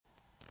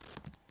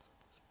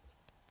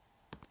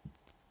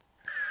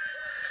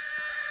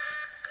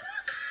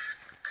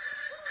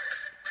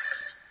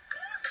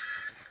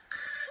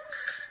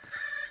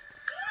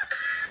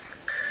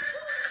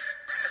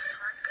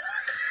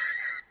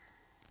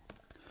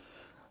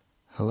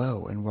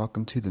Hello and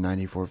welcome to the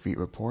 94 Feet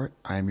Report.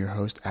 I am your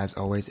host, as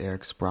always,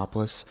 Eric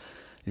Spropoulos.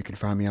 You can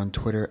find me on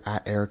Twitter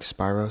at Eric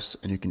Spiros,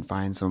 and you can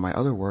find some of my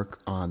other work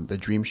on The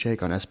Dream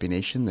Shake on SB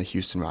Nation, the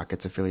Houston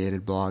Rockets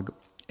affiliated blog,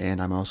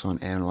 and I'm also an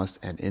analyst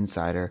and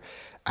insider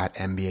at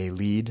NBA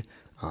Lead.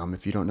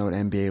 If you don't know what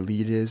NBA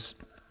Lead is,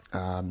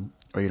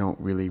 or you don't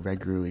really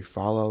regularly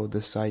follow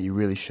this site, you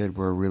really should.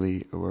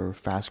 We're a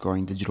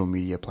fast-growing digital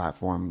media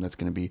platform that's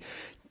going to be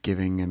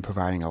giving and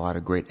providing a lot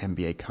of great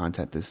NBA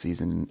content this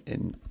season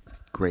in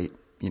great,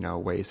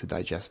 ways to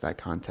digest that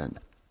content.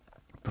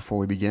 Before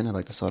we begin, I'd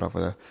like to start off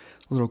with a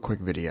little quick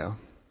video.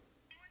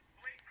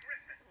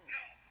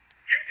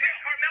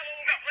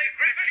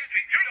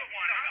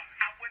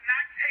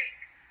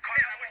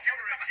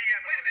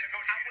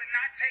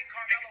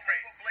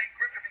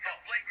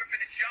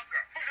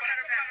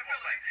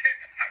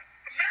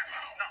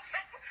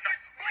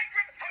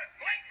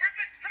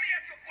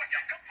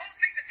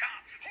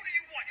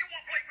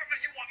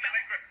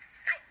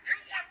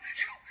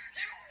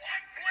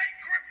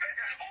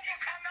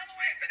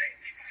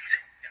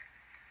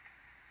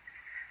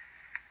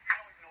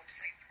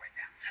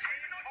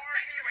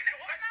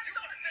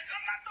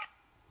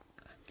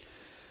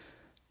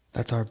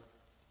 That's our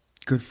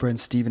good friend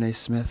Stephen A.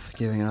 Smith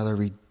giving another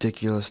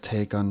ridiculous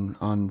take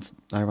on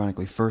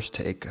ironically, first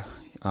take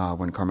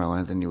when Carmelo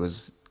Anthony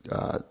was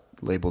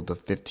labeled the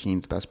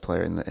 15th best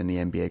player in the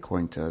NBA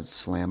according to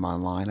Slam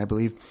Online, I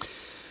believe.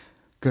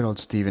 Good old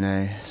Stephen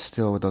A.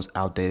 Still with those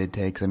outdated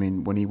takes. I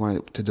mean, when he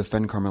wanted to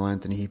defend Carmelo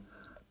Anthony,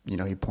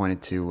 he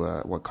pointed to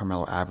what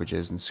Carmelo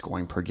averages in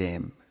scoring per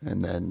game,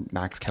 and then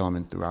Max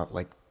Kellerman threw out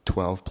like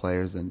 12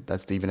 players, and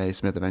that Stephen A.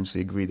 Smith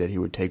eventually agreed that he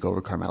would take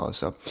over Carmelo.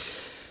 So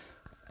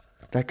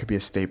that could be a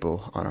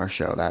staple on our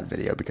show, that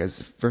video,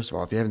 because first of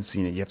all, if you haven't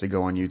seen it, you have to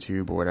go on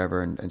YouTube or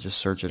whatever and just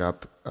search it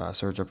up.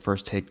 Search up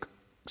first take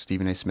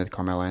Stephen A. Smith,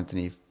 Carmelo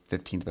Anthony,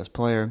 15th best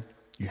player.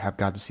 You have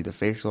got to see the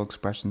facial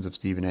expressions of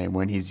Stephen A.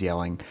 when he's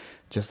yelling.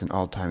 Just an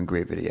all-time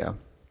great video.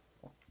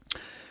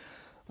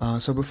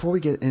 So before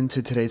we get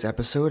into today's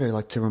episode, I'd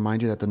like to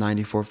remind you that the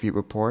 94 Feet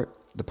Report,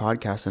 the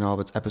podcast, and all of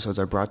its episodes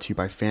are brought to you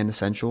by Fan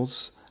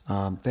Essentials.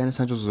 Fan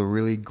Essentials is a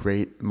really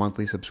great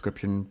monthly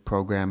subscription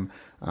program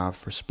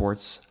for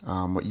sports.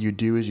 What you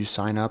do is you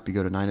sign up, you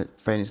go to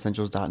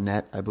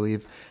fanessentials.net, I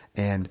believe,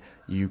 and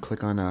you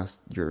click on the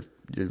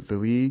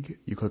league,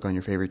 you click on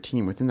your favorite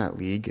team within that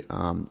league,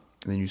 and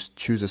then you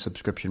choose a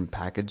subscription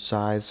package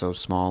size, so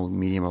small,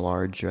 medium, or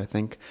large, I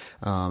think,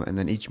 and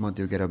then each month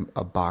you'll get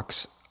a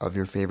box of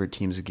your favorite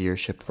team's gear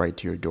shipped right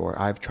to your door.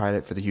 I've tried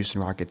it for the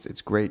Houston Rockets.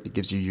 It's great. It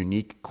gives you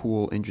unique,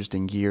 cool,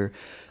 interesting gear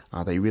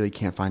that you really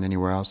can't find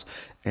anywhere else.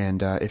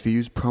 And if you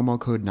use promo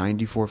code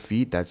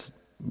 94feet, that's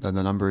the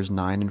number is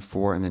 9 and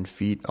 4 and then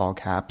feet, all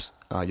caps,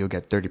 you'll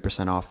get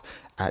 30% off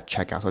at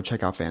checkout. So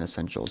check out Fan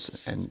Essentials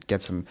and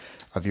get some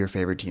of your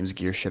favorite team's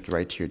gear shipped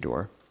right to your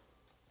door.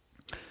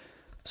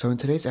 So in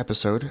today's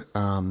episode,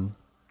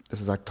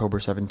 this is October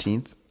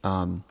 17th,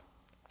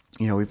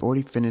 we've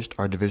already finished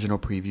our divisional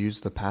previews.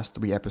 The past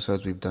 3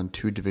 episodes, we've done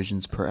 2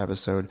 divisions per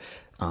episode.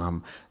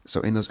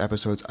 So in those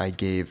episodes, I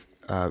gave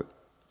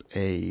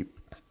a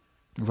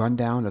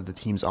rundown of the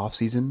team's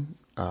offseason,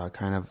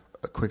 kind of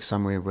a quick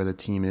summary of where the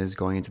team is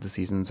going into the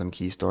season, some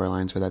key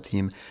storylines for that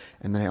team,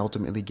 and then I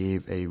ultimately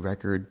gave a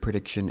record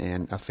prediction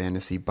and a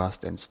fantasy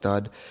bust and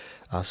stud.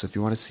 So if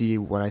you want to see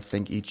what I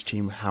think each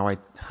team, how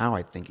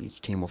I think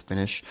each team will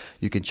finish,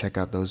 you can check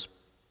out those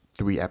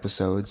 3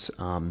 episodes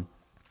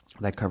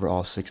that cover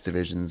all 6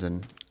 divisions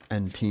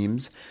and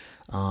teams.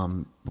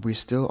 We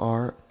still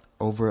are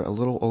a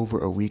little over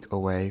a week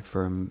away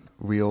from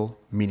real,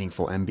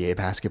 meaningful NBA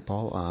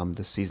basketball.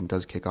 The season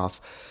does kick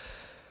off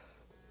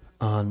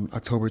on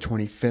October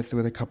 25th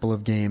with a couple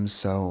of games,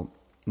 so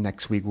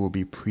next week we'll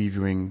be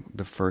previewing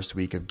the first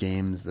week of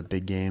games, the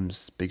big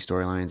games, big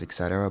storylines,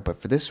 etc.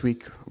 But for this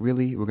week,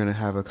 really, we're going to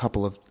have a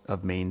couple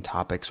of main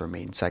topics or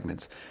main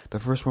segments. The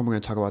first one, we're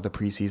going to talk about the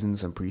preseason,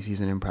 some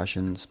preseason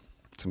impressions,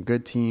 some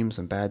good teams,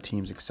 some bad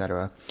teams,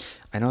 etc.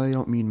 I know they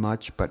don't mean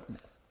much, but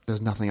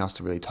there's nothing else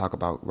to really talk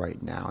about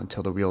right now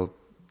until the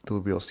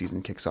real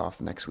season kicks off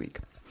next week.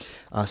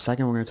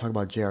 Second, we're going to talk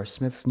about J.R.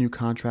 Smith's new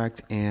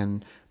contract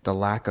and the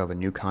lack of a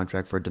new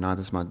contract for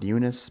Donatas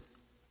Motiejunas.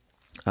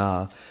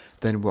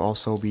 Then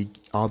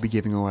I'll be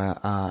giving away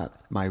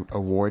my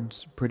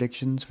awards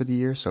predictions for the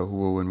year. So who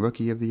will win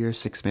Rookie of the Year,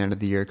 Sixth Man of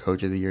the Year,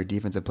 Coach of the Year,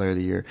 Defensive Player of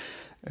the Year,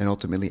 and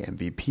ultimately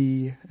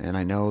MVP. And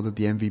I know that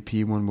the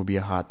MVP one will be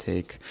a hot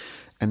take.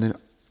 And then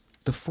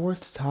the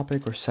fourth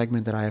topic or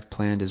segment that I have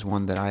planned is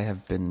one that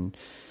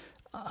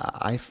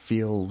I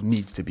feel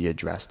needs to be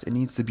addressed. It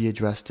needs to be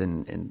addressed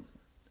in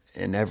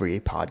every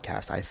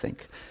podcast, I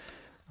think.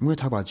 I'm going to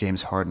talk about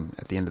James Harden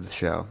at the end of the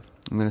show.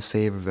 I'm going to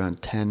save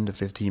around 10 to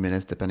 15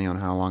 minutes, depending on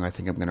how long I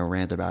think I'm going to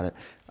rant about it,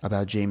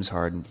 about James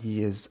Harden.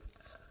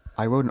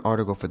 I wrote an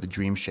article for The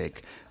Dream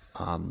Shake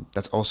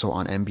that's also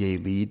on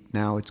NBA Lead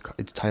now.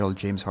 It's titled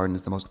James Harden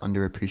is the most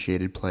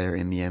underappreciated player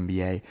in the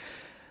NBA.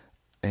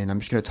 And I'm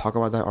just going to talk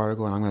about that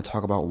article, and I'm going to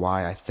talk about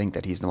why I think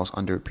that he's the most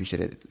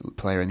underappreciated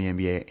player in the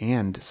NBA,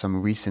 and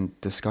some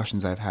recent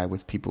discussions I've had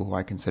with people who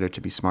I consider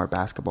to be smart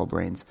basketball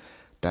brains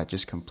that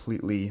just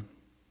completely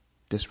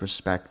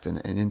disrespect and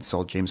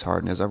insult James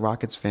Harden. As a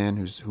Rockets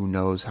fan who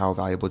knows how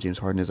valuable James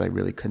Harden is, I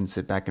really couldn't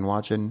sit back and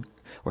watch it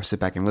or sit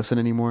back and listen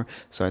anymore.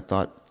 So I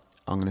thought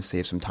I'm going to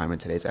save some time in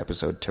today's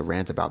episode to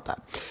rant about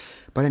that.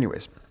 But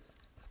anyways,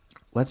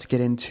 let's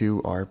get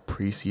into our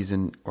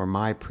preseason, or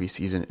my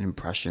preseason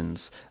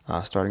impressions,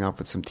 starting off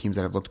with some teams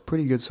that have looked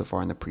pretty good so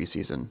far in the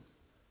preseason.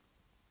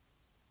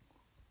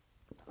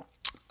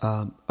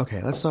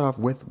 Okay, let's start off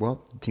with,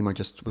 well, the team I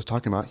just was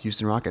talking about,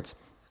 Houston Rockets.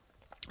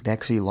 They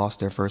actually lost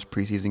their first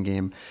preseason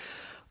game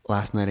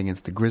last night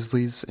against the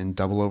Grizzlies in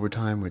double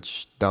overtime,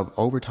 which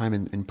overtime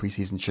in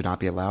preseason should not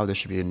be allowed. There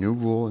should be a new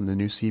rule in the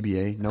new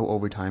CBA, no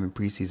overtime in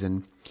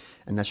preseason,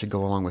 and that should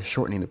go along with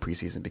shortening the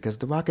preseason, because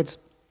the Rockets,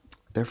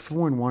 they're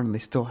 4-1 and they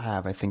still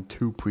have, I think,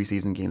 2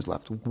 preseason games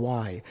left.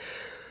 Why?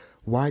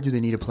 Why do they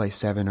need to play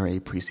 7 or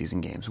 8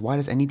 preseason games? Why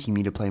does any team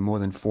need to play more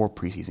than 4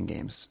 preseason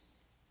games?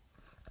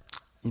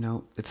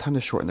 It's time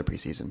to shorten the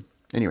preseason.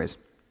 Anyways,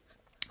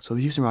 so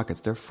the Houston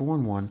Rockets, they're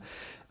 4-1,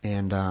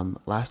 and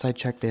last I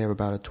checked, they have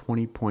about a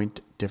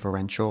 20-point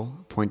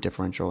differential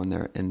in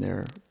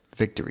their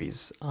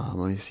victories.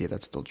 Let me see if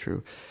that's still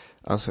true.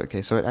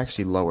 Okay, so it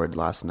actually lowered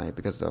last night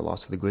because of their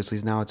loss to the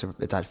Grizzlies. Now it's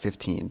at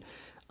 15.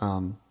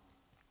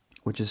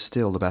 Which is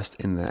still the best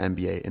in the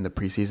NBA in the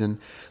preseason.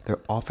 Their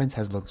offense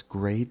has looked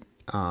great.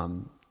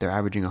 They're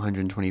averaging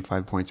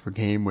 125 points per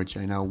game, which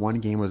I know one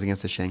game was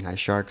against the Shanghai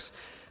Sharks,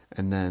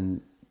 and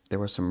then there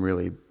were some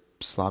really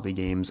sloppy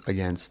games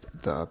against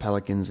the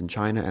Pelicans in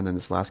China, and then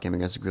this last game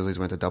against the Grizzlies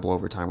went to double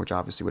overtime, which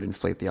obviously would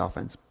inflate the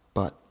offense.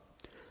 But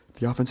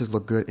the offenses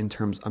look good I'm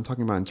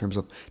talking about in terms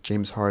of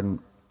James Harden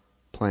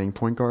playing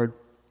point guard,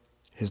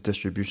 his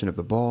distribution of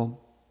the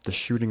ball, the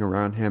shooting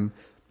around him.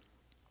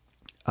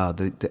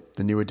 The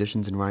new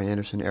additions in Ryan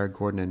Anderson, Eric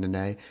Gordon, and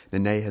Nene.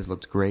 Nene has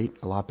looked great,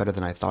 a lot better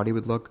than I thought he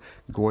would look.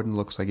 Gordon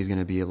looks like he's going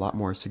to be a lot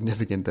more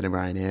significant than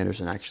Ryan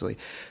Anderson, actually,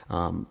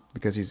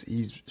 because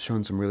he's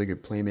shown some really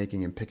good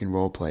playmaking and pick and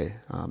roll play,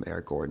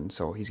 Eric Gordon.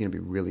 So he's going to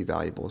be really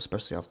valuable,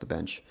 especially off the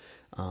bench.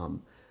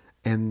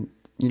 And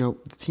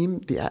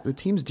the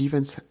team's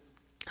defense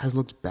has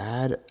looked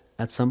bad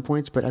at some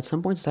points, but at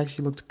some points it's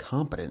actually looked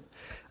competent,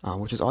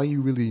 which is all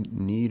you really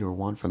need or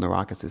want from the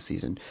Rockets this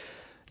season.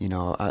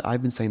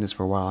 I've been saying this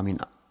for a while. I mean,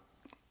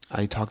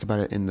 I talked about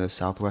it in the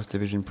Southwest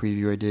Division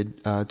preview I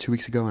did 2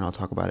 weeks ago, and I'll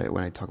talk about it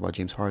when I talk about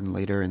James Harden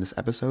later in this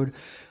episode.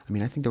 I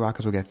mean, I think the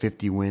Rockets will get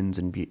 50 wins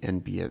and be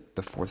at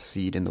the 4th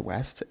seed in the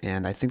West,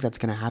 and I think that's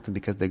going to happen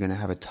because they're going to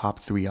have a top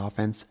 3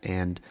 offense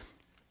and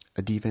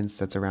a defense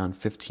that's around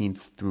 15th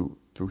through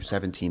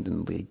 17th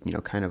in the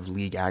league, kind of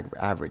league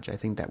average. I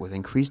think that with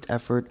increased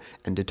effort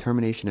and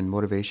determination and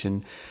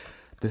motivation,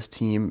 this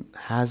team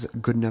has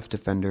good enough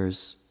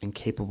defenders and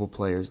capable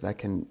players that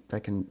can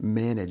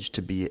manage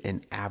to be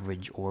an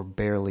average or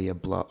barely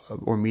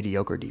or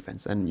mediocre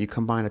defense. And you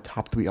combine a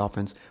top 3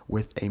 offense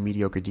with a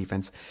mediocre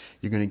defense,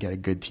 you're going to get a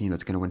good team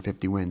that's going to win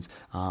 50 wins.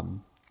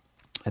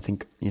 I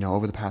think,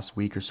 over the past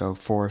week or so,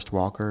 Forrest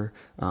Walker,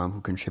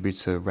 who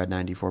contributes to Red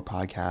 94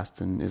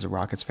 podcasts and is a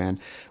Rockets fan,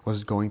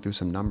 was going through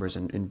some numbers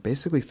and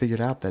basically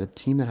figured out that a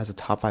team that has a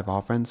top 5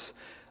 offense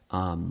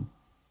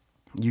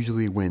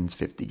usually wins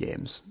 50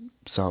 games.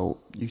 So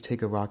you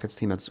take a Rockets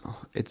team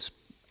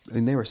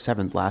they were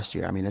 7th last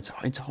year. I mean, it's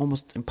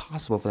almost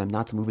impossible for them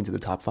not to move into the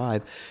top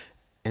 5.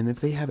 And if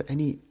they have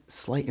any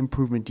slight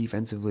improvement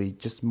defensively,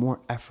 just more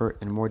effort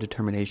and more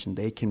determination,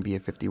 they can be a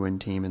 50-win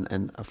team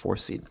and a 4th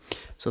seed.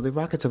 So the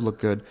Rockets have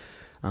looked good.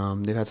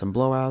 They've had some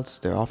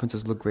blowouts. Their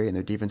offenses look great, and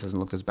their defense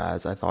hasn't looked as bad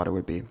as I thought it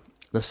would be.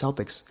 The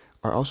Celtics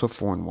are also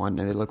 4-1, and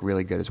they look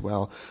really good as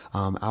well.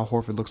 Al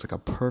Horford looks like a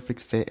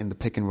perfect fit in the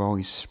pick and roll.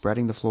 He's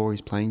spreading the floor.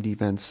 He's playing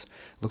defense.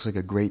 Looks like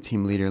a great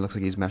team leader. Looks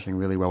like he's meshing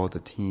really well with the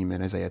team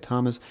and Isaiah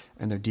Thomas,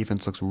 and their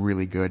defense looks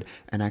really good.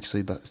 And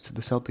actually, the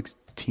Celtics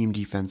team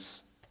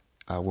defense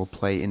will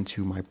play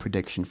into my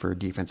prediction for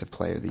Defensive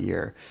Player of the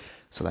Year.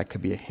 So that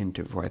could be a hint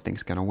of who I think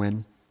is going to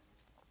win.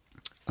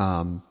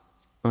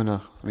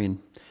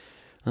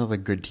 Another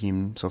good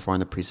team so far in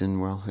the preseason,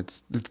 well,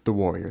 it's the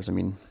Warriors. I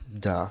mean,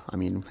 duh. I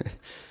mean,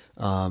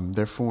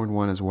 they're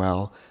 4-1 as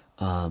well.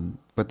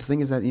 But the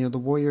thing is that, the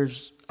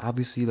Warriors,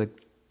 obviously,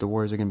 the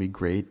Warriors are going to be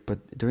great.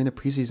 But during the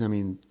preseason, I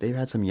mean, they've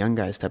had some young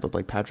guys step up,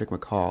 like Patrick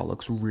McCaw.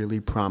 Looks really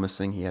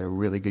promising. He had a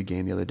really good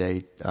game the other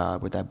day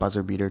with that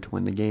buzzer beater to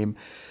win the game.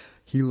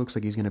 He looks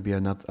like he's going to be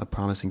a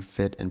promising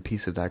fit and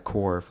piece of that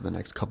core for the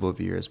next couple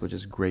of years, which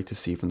is great to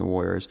see from the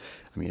Warriors.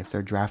 I mean, if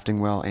they're drafting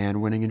well and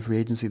winning in free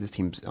agency, this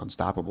team's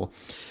unstoppable.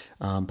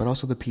 But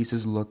also the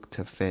pieces look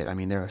to fit. I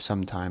mean, there are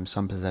some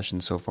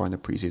possessions so far in the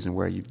preseason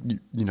where you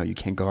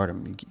can't guard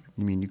them.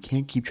 You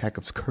can't keep track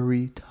of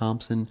Curry,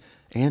 Thompson,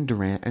 and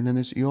Durant. And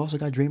then you also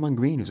got Draymond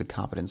Green, who's a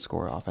competent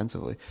scorer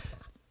offensively.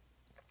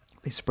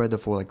 they spread the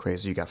floor like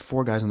crazy. You got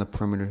four guys on the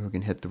perimeter who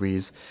can hit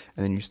threes,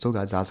 and then you still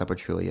got Zaza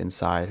Pachulia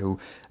inside, who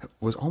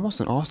was almost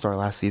an all-star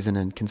last season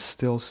and can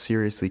still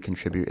seriously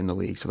contribute in the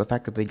league. So the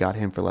fact that they got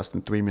him for less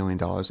than $3 million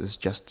is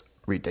just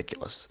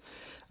ridiculous,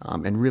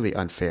 and really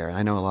unfair. And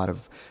I know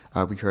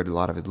we heard a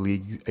lot of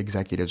league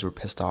executives were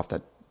pissed off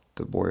that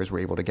the Warriors were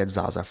able to get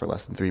Zaza for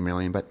less than $3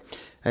 million. But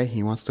hey,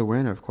 he wants to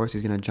win. Of course,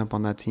 he's going to jump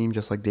on that team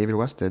just like David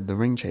West did, the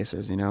ring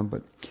chasers,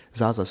 But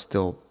Zaza's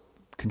still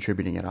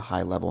contributing at a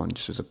high level and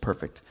just was a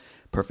perfect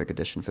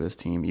addition for this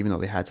team, even though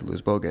they had to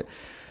lose Bogut.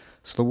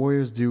 So the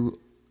Warriors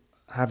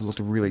have looked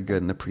really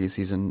good in the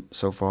preseason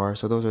so far.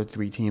 So those are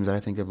three teams that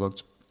I think have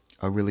looked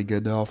really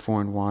good. They're all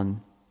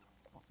 4-1,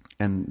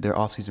 and their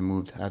offseason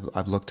moves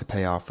I've looked to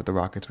pay off with the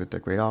Rockets with their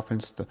great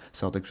offense, the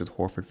Celtics with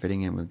Horford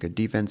fitting in with good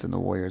defense, and the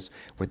Warriors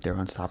with their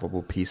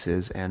unstoppable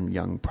pieces and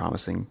young,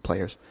 promising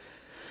players.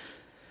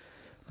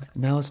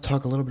 Now let's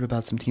talk a little bit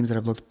about some teams that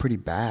have looked pretty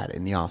bad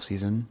in the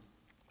offseason.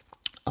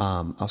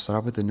 I'll start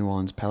off with the New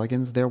Orleans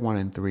Pelicans. They're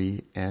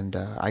 1-3, and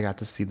I got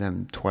to see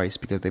them twice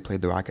because they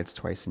played the Rockets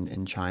twice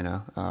in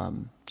China,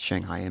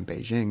 Shanghai and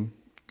Beijing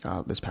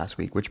this past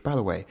week. Which, by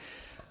the way,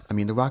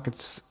 the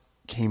Rockets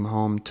came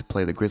home to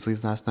play the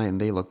Grizzlies last night,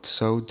 and they looked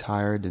so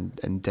tired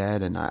and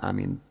dead.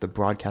 And the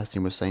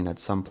broadcasting was saying that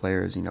some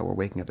players, were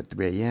waking up at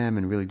 3 a.m.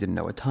 and really didn't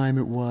know what time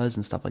it was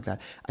and stuff like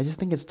that. I just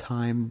think it's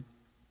time.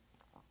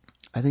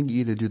 I think you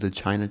either do the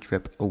China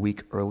trip a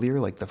week earlier,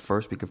 like the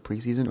first week of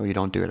preseason, or you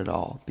don't do it at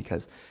all.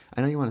 Because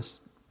I know you want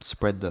to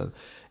spread the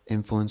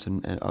influence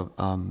of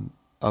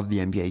the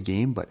NBA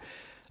game, but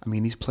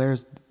these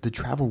players, the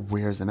travel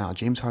wears them out.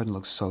 James Harden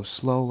looked so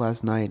slow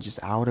last night, just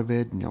out of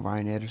it.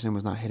 Ryan Anderson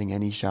was not hitting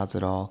any shots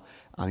at all.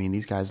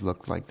 These guys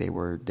looked like they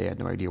had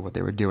no idea what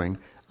they were doing.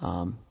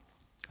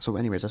 So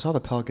anyways, I saw the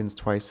Pelicans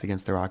twice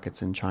against the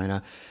Rockets in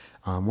China.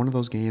 One of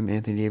those games,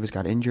 Anthony Davis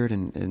got injured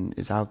and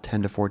is out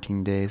 10 to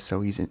 14 days.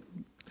 So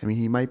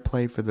he might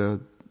play for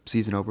the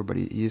season over, but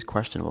he is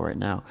questionable right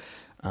now.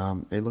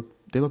 They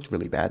looked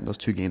really bad in those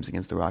two games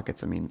against the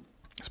Rockets.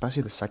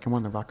 Especially the second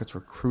one, the Rockets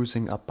were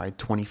cruising up by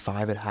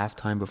 25 at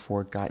halftime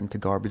before it got into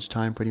garbage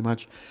time, pretty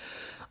much.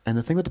 And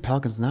the thing with the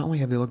Pelicans, not only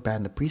have they looked bad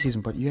in the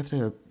preseason, but you have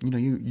to,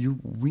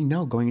 we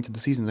know going into the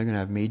season they're going to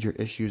have major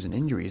issues and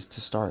injuries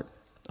to start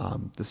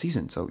the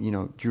season. So,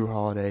 Drew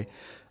Holiday.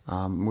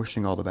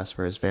 Wishing all the best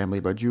for his family,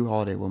 but Drew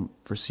Holiday will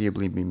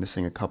foreseeably be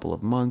missing a couple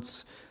of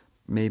months,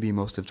 maybe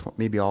all of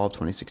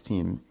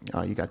 2016.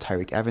 You got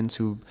Tyreek Evans,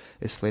 who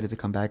is slated to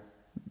come back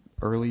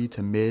early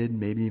to mid,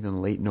 maybe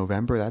even late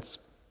November. That's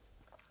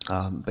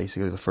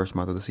basically the first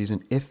month of the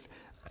season if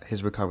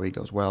his recovery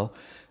goes well.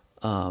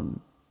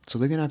 So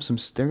they're gonna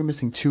have they're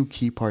missing two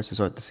key parts to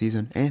start the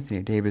season.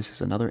 Anthony Davis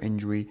is another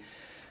injury.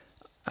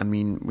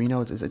 We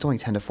know it's only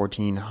 10 to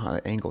 14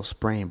 ankle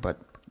sprain, but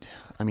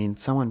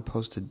someone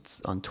posted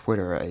on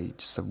Twitter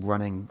just a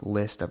running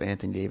list of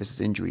Anthony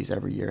Davis's injuries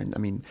every year,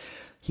 and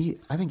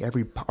I think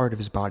every part of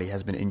his body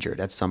has been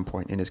injured at some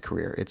point in his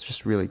career. It's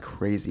just really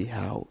crazy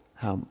how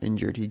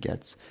injured he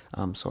gets.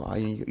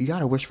 You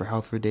gotta wish for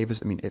health for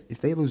Davis. If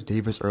they lose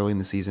Davis early in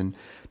the season,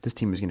 this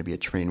team is going to be a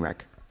train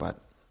wreck. But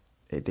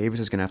Davis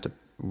is going to have to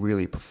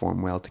really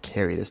perform well to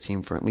carry this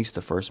team for at least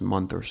the first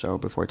month or so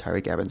before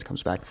Tyreek Evans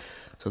comes back.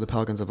 So the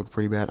Pelicans have looked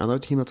pretty bad. Another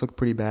team that's looked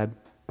pretty bad,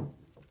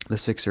 the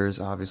Sixers,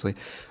 obviously.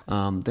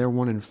 They're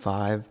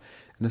 1-5. And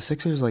the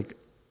Sixers, the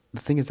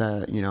thing is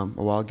that,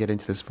 I'll get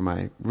into this for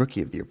my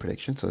Rookie of the Year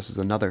prediction. So this is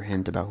another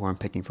hint about who I'm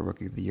picking for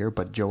Rookie of the Year.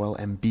 But Joel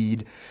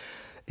Embiid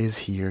is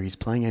here. He's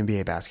playing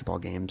NBA basketball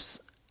games,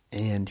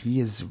 and he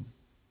is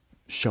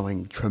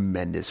showing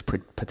tremendous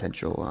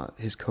potential.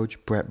 His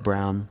coach, Brett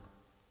Brown,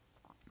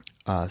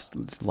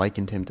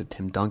 likened him to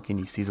Tim Duncan.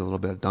 He sees a little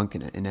bit of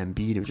Duncan in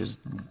Embiid, which is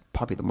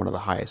probably one of the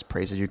highest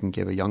praises you can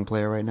give a young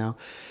player right now.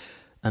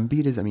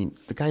 Embiid is,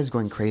 the guy's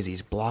going crazy.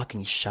 He's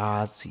blocking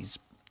shots. He's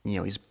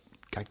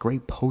got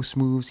great post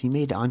moves. He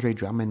made Andre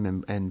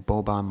Drummond and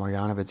Boban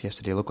Marjanovic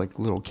yesterday look like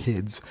little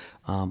kids.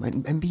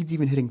 And Embiid's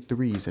even hitting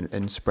threes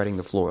and spreading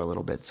the floor a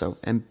little bit. So,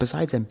 and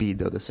besides Embiid,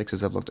 though, the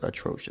Sixers have looked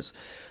atrocious.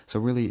 So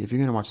really, if you're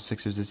going to watch the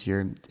Sixers this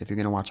year, if you're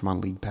going to watch them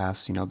on League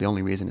Pass, the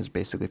only reason is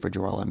basically for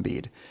Joel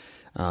Embiid.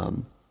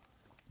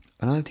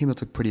 Another team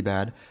that's looked pretty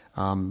bad.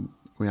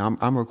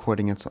 I'm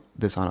recording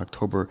this on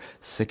October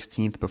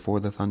 16th before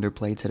the Thunder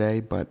play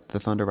today, but the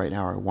Thunder right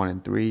now are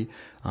 1-3.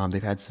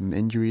 They've had some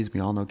injuries. We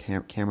all know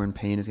Cameron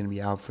Payne is going to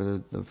be out for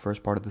the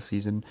first part of the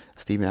season.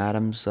 Steven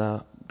Adams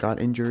got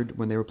injured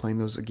when they were playing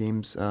those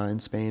games in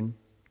Spain,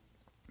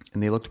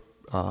 and they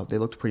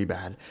looked pretty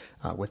bad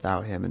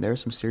without him. And there are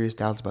some serious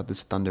doubts about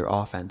this Thunder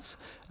offense.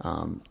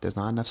 There's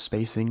not enough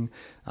spacing.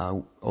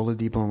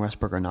 Oladipo and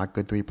Westbrook are not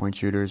good three-point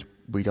shooters.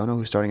 We don't know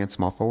who's starting at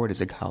small forward.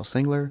 Is it Kyle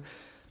Singler?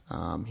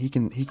 He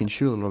can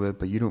shoot a little bit,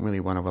 but you don't really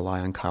want to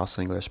rely on Kyle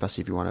Singler,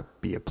 especially if you want to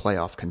be a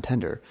playoff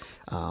contender.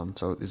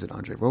 So is it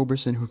Andre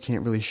Roberson, who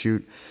can't really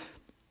shoot?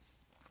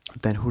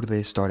 Then who do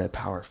they start at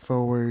power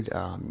forward?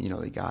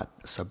 They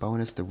got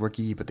Sabonis, the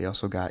rookie, but they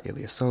also got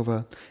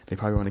Ilyasova. They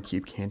probably want to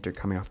keep Kanter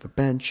coming off the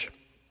bench.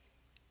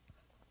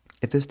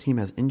 if this team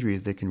has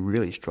injuries, they can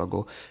really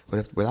struggle. But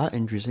if without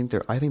injuries,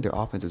 I think their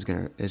offense is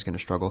gonna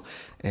struggle.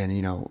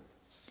 And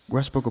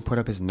Westbrook will put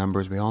up his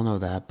numbers. We all know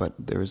that. But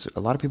there's a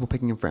lot of people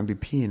picking him for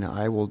MVP, and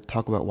I will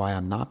talk about why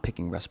I'm not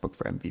picking Westbrook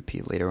for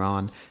MVP later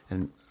on.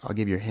 And I'll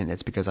give you a hint.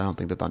 It's because I don't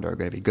think the Thunder are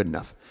going to be good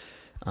enough.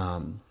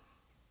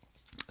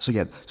 So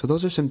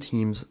those are some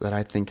teams that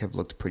I think have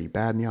looked pretty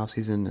bad in the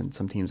offseason, and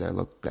some teams that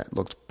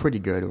looked pretty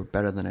good or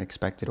better than I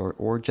expected,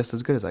 or just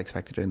as good as I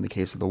expected in the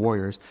case of the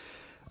Warriors.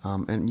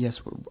 And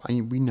yes,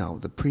 we know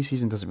the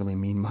preseason doesn't really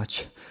mean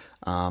much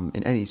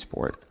in any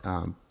sport,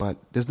 but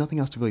there's nothing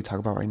else to really talk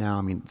about right now.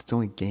 I mean, it's the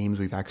only games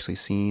we've actually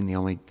seen. The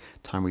only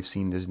time we've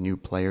seen is new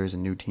players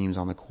and new teams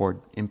on the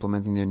court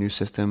implementing their new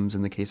systems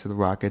in the case of the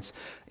Rockets,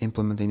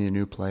 implementing the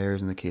new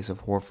players in the case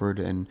of Horford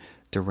and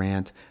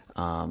Durant,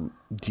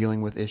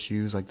 dealing with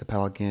issues like the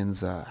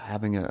Pelicans,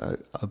 having a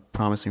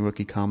promising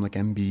rookie come like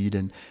Embiid,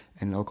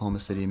 and Oklahoma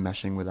City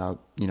meshing without,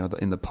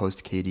 in the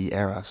post-KD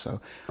era. So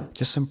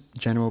just some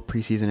general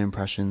preseason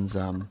impressions.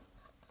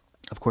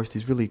 Of course,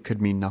 these really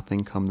could mean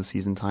nothing come the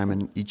season time,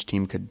 and each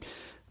team could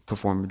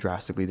perform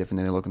drastically different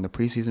than they look in the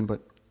preseason,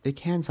 but it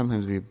can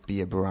sometimes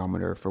be a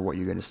barometer for what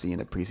you're going to see in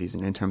the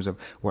preseason in terms of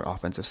what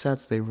offensive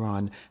sets they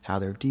run, how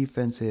their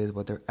defense is,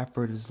 what their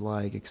effort is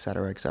like, et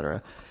cetera, et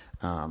cetera.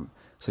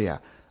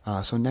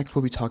 So next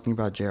we'll be talking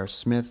about J.R.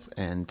 Smith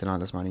and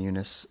Donatas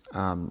Motiejunas.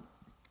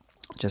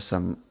 Just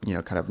some,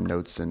 kind of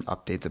notes and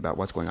updates about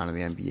what's going on in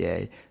the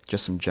NBA.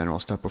 Just some general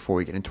stuff before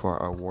we get into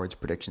our awards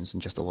predictions in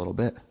just a little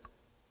bit.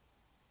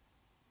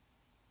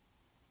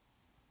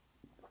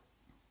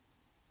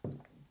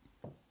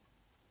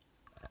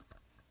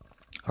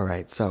 All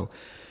right, so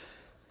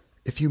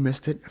if you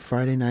missed it,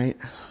 Friday night,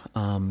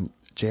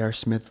 J.R.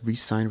 Smith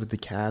re-signed with the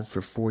Cavs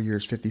for 4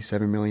 years,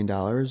 $57 million,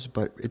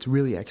 but it's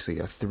really actually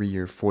a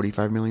 3-year,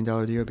 $45 million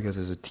deal because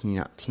there's a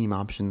team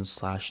option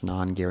 /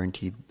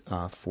 non-guaranteed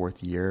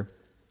fourth year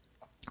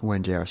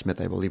when J.R.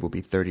 Smith, I believe, will be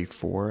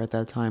 34 at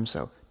that time,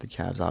 so the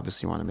Cavs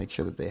obviously want to make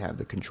sure that they have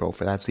the control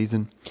for that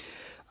season.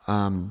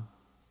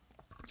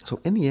 So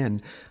in the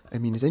end, I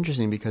mean, it's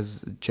interesting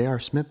because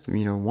J.R. Smith,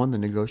 won the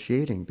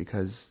negotiating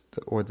because,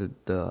 or the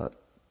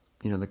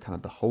kind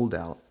of the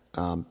holdout,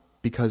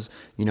 because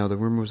the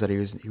rumor was that he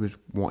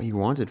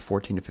wanted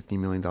 $14 to $15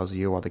 million a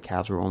year, while the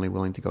Cavs were only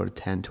willing to go to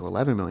 $10 to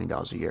 $11 million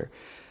a year,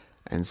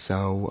 and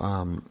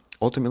so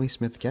ultimately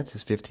Smith gets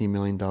his $15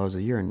 million a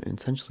year and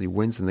essentially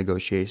wins the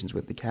negotiations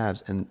with the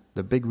Cavs. And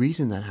the big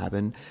reason that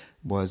happened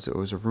was it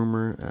was a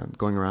rumor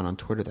going around on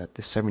Twitter that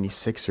the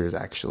 76ers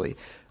actually,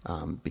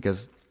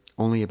 because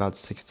only about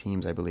 6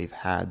 teams, I believe,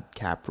 had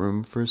cap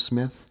room for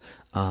Smith,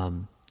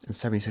 and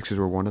 76ers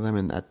were one of them,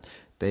 and that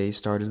they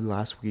started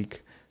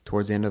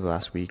towards the end of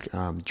last week,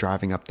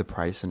 driving up the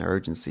price and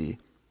urgency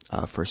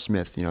for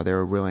Smith. They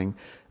were willing,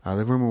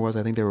 the rumor was,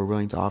 I think they were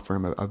willing to offer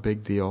him a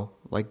big deal,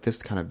 like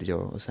this kind of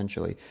deal,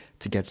 essentially,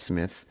 to get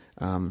Smith,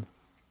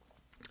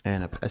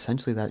 and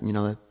essentially that,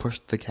 that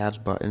pushed the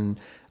Cavs button.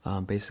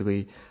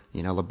 Basically,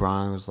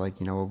 LeBron was like,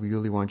 we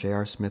really want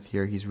J.R. Smith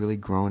here. He's really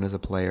grown as a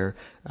player,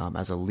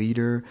 as a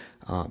leader.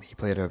 He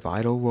played a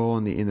vital role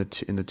in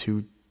the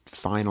two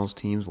finals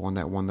teams, one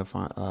that won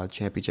the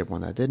championship,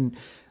 one that didn't.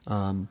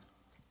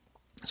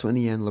 So in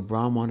the end,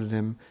 LeBron wanted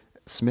him.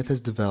 Smith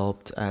has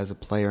developed as a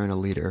player and a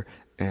leader,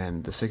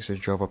 and the Sixers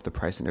drove up the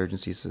price and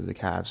urgency, so the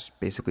Cavs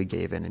basically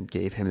gave in and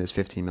gave him this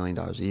 $15 million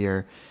a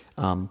year.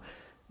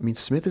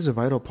 Smith is a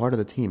vital part of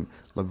the team.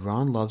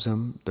 LeBron loves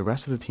him. The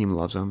rest of the team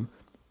loves him.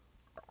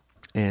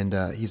 And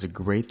he's a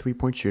great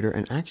three-point shooter.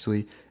 And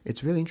actually,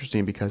 it's really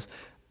interesting because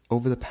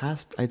over the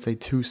past, I'd say,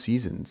 2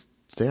 seasons,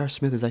 J.R.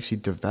 Smith has actually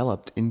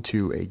developed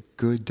into a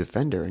good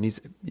defender. And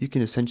you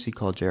can essentially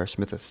call J.R.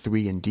 Smith a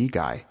 3-and-D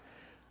guy,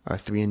 a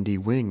 3-and-D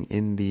wing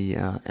in the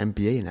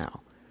NBA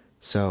now.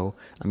 So,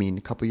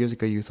 a couple years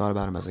ago, you thought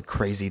about him as a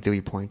crazy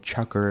three-point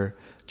chucker,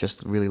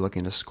 just really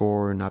looking to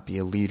score, not be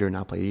a leader,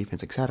 not play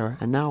defense, etc.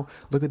 And now,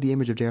 look at the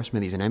image of J.R.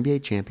 Smith. He's an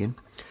NBA champion.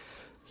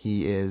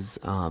 He is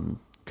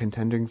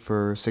contending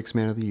for 6th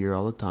Man of the Year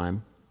all the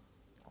time.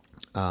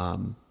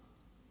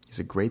 He's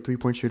a great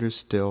three-point shooter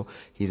still.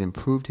 He's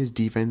improved his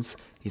defense.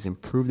 He's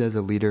improved as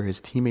a leader.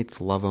 His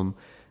teammates love him.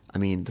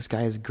 This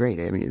guy is great.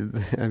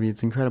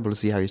 It's incredible to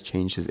see how he's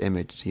changed his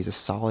image. He's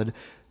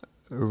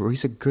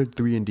a good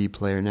 3-and-D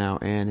player now,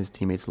 and his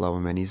teammates love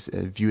him, and he's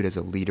viewed as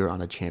a leader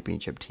on a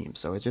championship team.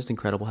 So it's just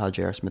incredible how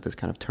J.R. Smith has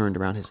kind of turned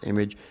around his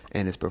image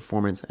and his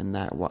performance, and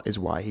that is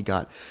why he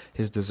got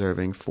his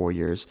deserving 4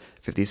 years,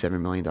 $57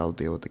 million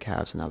deal with the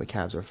Cavs. And now the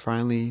Cavs are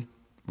finally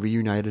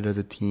reunited as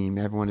a team.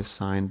 Everyone is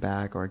signed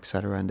back, or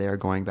etc., and they are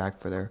going back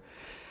to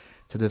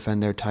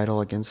defend their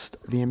title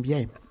against the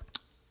NBA.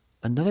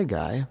 Another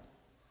guy,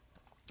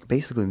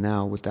 basically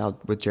now with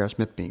J.R.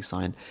 Smith being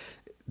signed,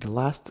 the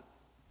last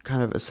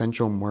kind of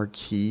essential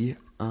marquee,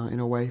 in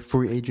a way,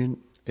 free agent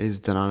is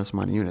Donatas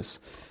Motiejunas.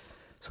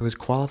 So his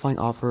qualifying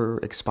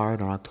offer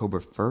expired on October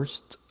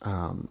 1st,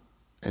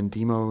 and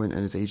Demo and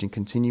his agent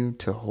continue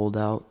to hold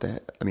out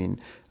that,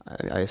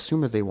 I assume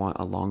that they want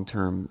a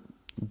long-term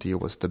deal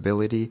with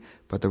stability,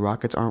 but the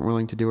Rockets aren't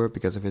willing to do it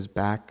because of his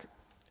back,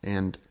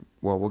 and,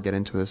 well, we'll get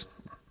into this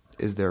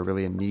is there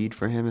really a need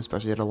for him,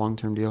 especially at a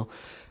long-term deal?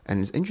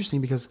 And it's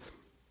interesting because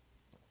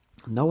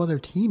no other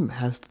team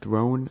has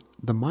thrown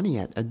the money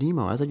at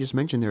Demo. As I just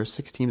mentioned, there are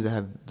 6 teams that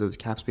have the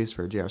cap space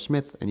for J.R.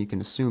 Smith, and you can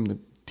assume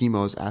that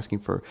Demo is asking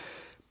for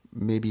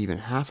maybe even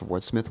half of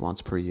what Smith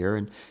wants per year.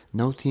 And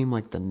no team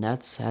like the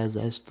Nets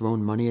has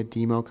thrown money at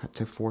Demo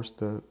to force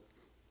the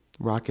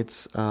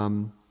Rockets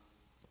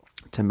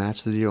to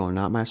match the deal or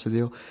not match the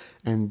deal.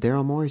 And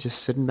Daryl Morey's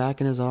just sitting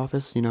back in his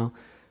office,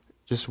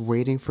 just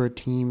waiting for a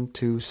team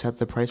to set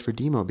the price for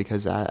Demo,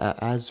 because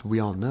as we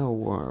all know,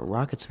 or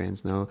Rockets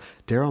fans know,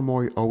 Daryl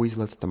Morey always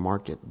lets the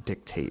market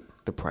dictate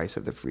the price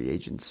of the free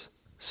agents.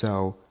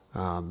 So,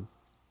 the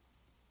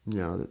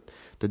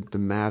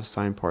Mavs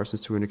signed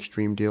Parsons to an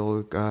extreme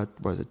deal,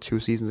 was it 2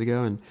 seasons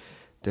ago, and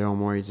Daryl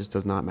Morey just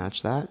does not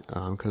match that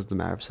because the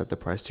Mavs set the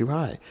price too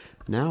high.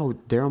 Now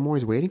Daryl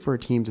Morey's waiting for a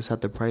team to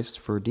set the price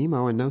for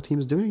Demo, and no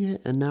team's doing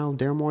it. And now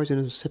Daryl Morey's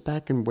going to sit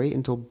back and wait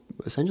until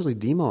essentially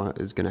Demo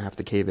is going to have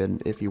to cave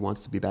in if he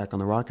wants to be back on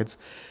the Rockets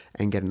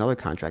and get another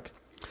contract.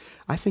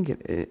 I think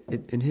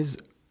in his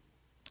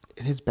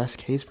best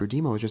case for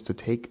Demo is just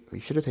he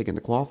should have taken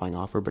the qualifying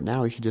offer, but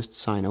now he should just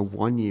sign a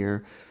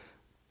 1-year,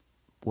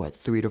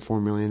 $3 to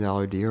 $4 million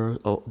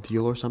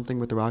deal or something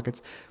with the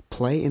Rockets.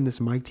 Play in this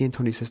Mike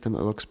D'Antoni system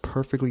that looks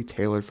perfectly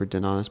tailored for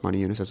Donatas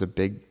Motiejunas as a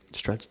big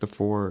stretch the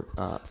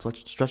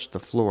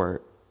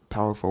floor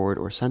power forward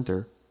or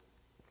center.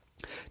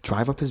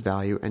 Drive up his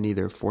value and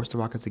either force the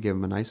Rockets to give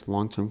him a nice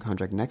long-term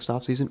contract next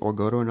offseason or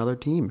go to another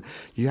team.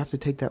 You have to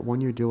take that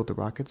 1-year deal with the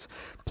Rockets.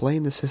 Play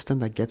in the system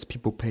that gets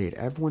people paid.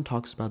 Everyone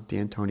talks about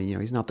D'Antoni.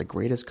 He's not the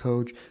greatest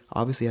coach.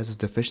 Obviously has his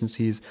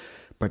deficiencies,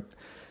 but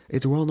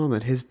it's well known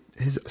that his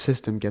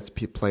system gets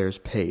players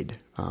paid,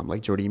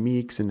 like Jody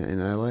Meeks in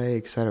LA,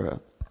 etc.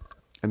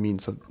 So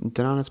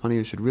Donatas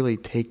Motiejunas should really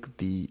take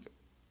the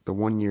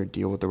 1-year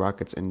deal with the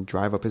Rockets and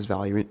drive up his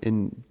value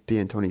in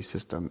D'Antoni's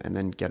system, and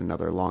then get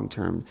another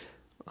long-term,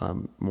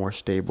 more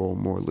stable,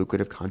 more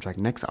lucrative contract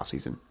next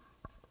offseason.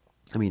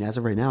 As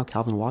of right now,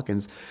 Calvin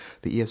Watkins,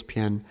 the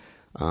ESPN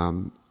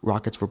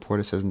Rockets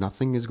reporter, says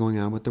nothing is going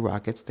on with the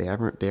Rockets. They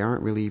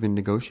aren't really even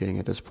negotiating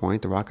at this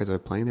point. The Rockets are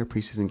playing their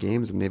preseason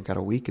games, and they've got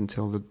a week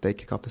until they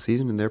kick off the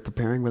season, and they're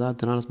preparing without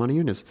Donatas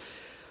Motiejunas.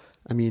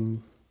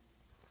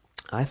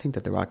 I think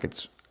that the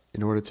Rockets,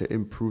 in order to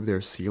improve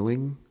their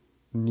ceiling,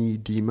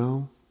 need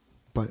Demo,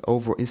 but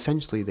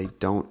essentially they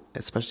don't,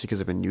 especially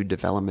because of a new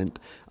development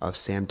of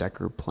Sam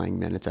Decker playing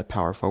minutes at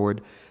power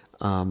forward.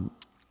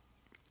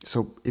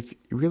 So if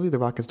really the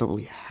Rockets don't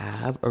really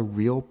have a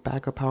real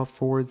backup power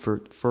forward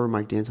for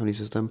Mike D'Antoni's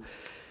system.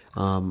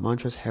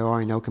 Montrezl Harrell,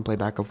 I know, can play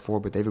backup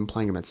forward, but they've been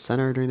playing him at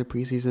center during the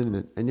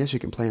preseason. And yes, you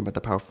can play him at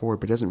the power forward,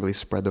 but he doesn't really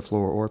spread the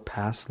floor or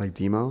pass like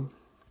Demo.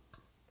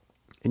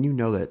 And you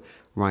know that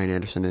Ryan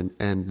Anderson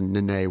and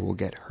Nene will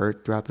get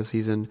hurt throughout the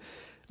season,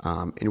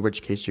 in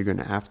which case you're going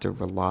to have to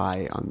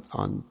rely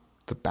on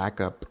the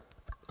backup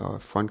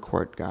front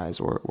court guys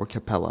or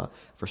Capella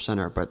for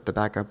center, but the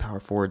backup power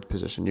forward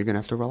position you're going to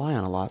have to rely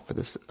on a lot for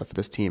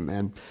this team.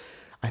 And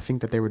I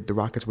think that the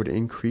Rockets would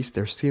increase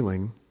their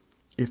ceiling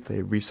if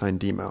they re-sign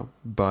Demo.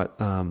 But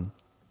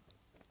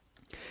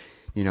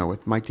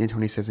with Mike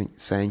D'Antoni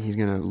saying he's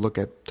going to look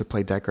to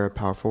play Decker at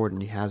power forward,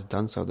 and he has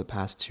done so the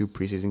past 2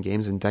 preseason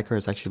games, and Decker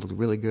has actually looked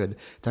really good.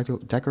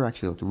 Decker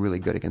actually looked really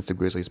good against the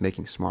Grizzlies,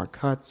 making smart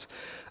cuts,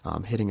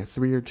 hitting a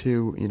 3 or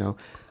 2.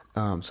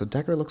 So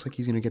Decker looks like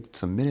he's going to get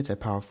some minutes at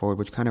power forward,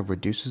 which kind of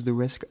reduces the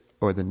risk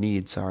or the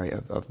need,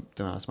 of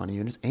Donatas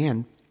Motiejunas.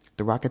 And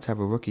the Rockets have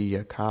a rookie,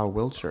 Kyle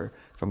Wiltshire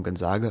from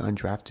Gonzaga,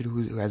 undrafted,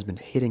 who has been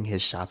hitting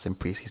his shots in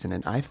preseason,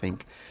 and I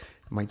think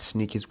might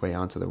sneak his way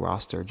onto the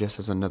roster just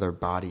as another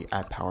body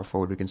at power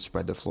forward who can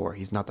spread the floor.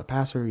 He's not the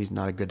passer, he's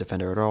not a good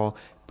defender at all,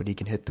 but he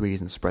can hit threes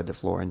and spread the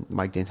floor, and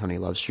Mike D'Antoni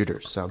loves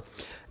shooters. So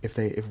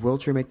if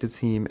Wiltshire make the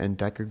team and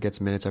Decker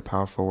gets minutes at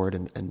power forward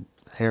and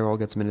Harrell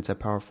gets minutes at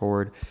power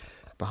forward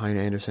behind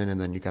Anderson, and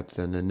then you got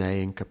the Nene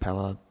and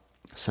Capella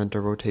center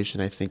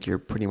rotation, I think you're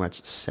pretty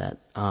much set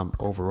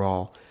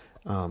overall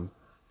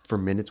for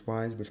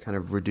minutes-wise, which kind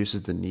of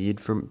reduces the need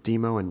for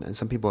Demo. And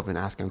some people have been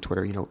asking on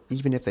Twitter,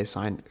 even if they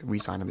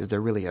re-sign him, is there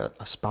really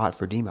a spot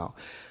for Demo?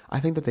 I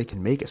think that they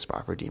can make a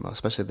spot for Demo,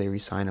 especially if they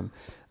re-sign him.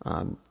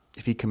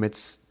 If he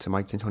commits to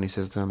Mike D'Antoni's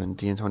system, and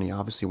D'Antoni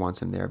obviously wants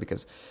him there,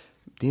 because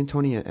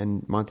D'Antoni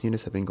and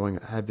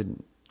Motiejunas have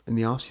been in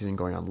the offseason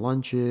going on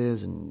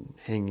lunches and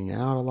hanging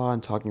out a lot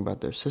and talking about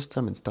their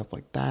system and stuff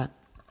like that.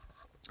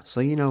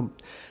 So,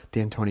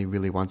 D'Antoni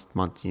really wants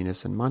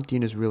Motiejunas, and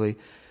Motiejunas really,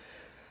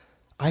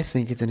 I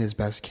think it's in his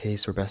best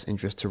case or best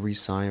interest to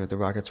re-sign with the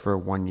Rockets for a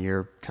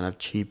 1-year kind of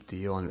cheap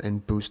deal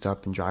and boost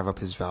up and drive up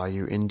his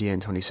value in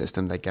D'Antoni's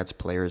system that gets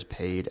players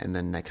paid, and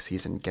then next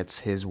season gets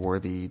his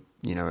worthy,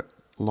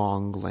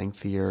 long,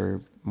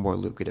 lengthier, more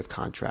lucrative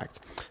contract.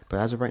 But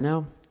as of right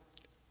now,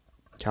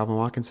 Calvin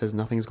Watkins says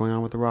nothing's going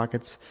on with the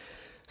Rockets.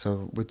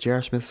 So with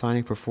J.R. Smith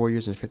signing for 4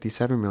 years and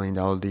 $57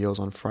 million deals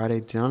on Friday,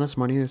 Donatas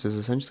Motiejunas is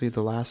essentially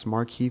the last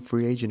marquee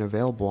free agent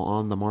available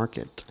on the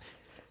market.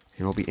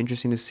 It'll be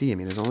interesting to see.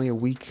 There's only a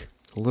week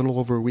a little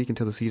over a week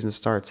until the season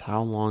starts.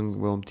 How long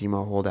will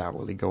Demo hold out?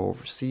 Will he go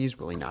overseas?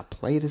 Will he not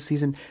play this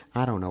season?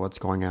 I don't know what's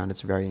going on.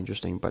 It's very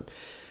interesting, but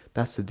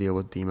that's the deal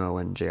with Demo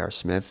and J.R.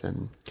 Smith.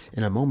 And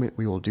in a moment,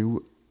 we will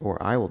do,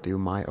 or I will do,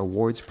 my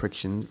awards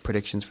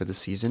predictions for the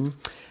season,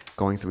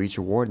 going through each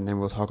award, and then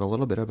we'll talk a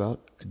little bit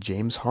about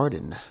James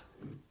Harden.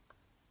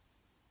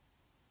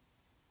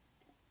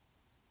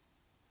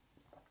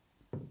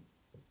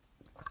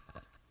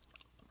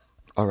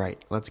 All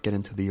right, let's get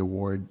into the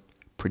award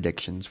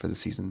predictions for the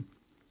season.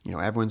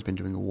 Everyone's been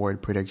doing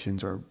award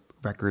predictions or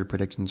record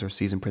predictions or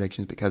season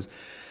predictions because,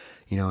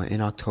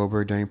 in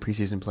October during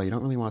preseason play, you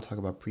don't really want to talk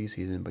about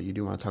preseason, but you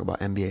do want to talk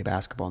about NBA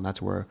basketball, and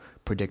that's where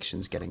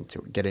predictions get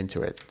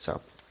into it. So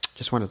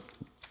just want to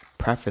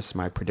preface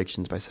my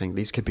predictions by saying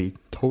these could be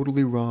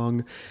totally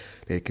wrong.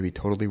 They could be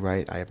totally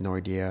right. I have no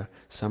idea.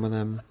 Some of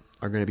them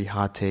are going to be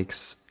hot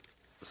takes.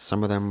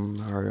 Some of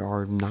them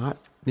are not,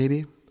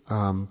 maybe.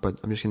 But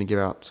I'm just going to give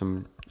out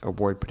some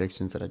award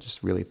predictions that I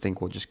just really think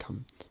will just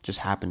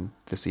happen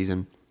this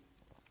season.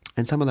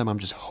 And some of them I'm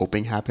just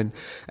hoping happen,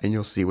 and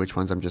you'll see which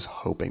ones I'm just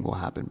hoping will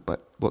happen.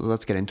 But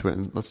let's get into it,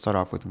 and let's start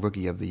off with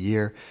Rookie of the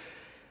Year.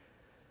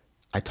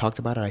 I talked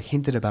about it, I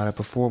hinted about it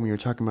before when we were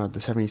talking about the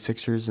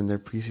 76ers and their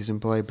preseason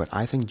play, but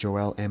I think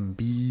Joel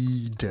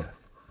Embiid.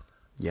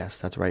 Yes,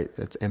 that's right.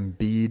 That's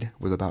Embiid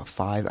with about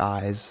 5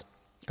 eyes.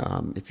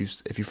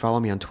 If you follow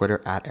me on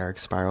Twitter at Eric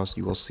Spiros,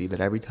 you will see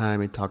that every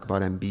time I talk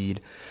about Embiid,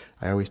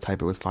 I always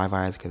type it with 5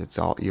 eyes because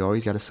you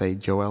always got to say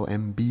Joel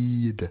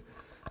Embiid.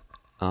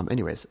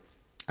 Anyways,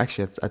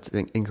 actually that's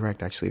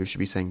incorrect. Actually, we should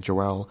be saying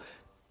Joel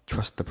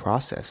Trust the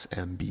Process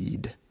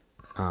Embiid.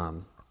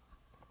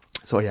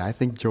 So yeah, I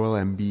think Joel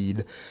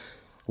Embiid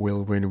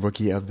will win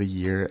Rookie of the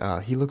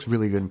Year. He looks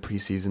really good in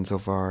preseason so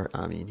far.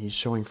 I mean, he's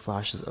showing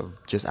flashes of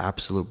just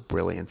absolute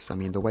brilliance. I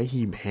mean, the way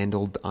he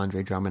handled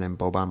Andre Drummond and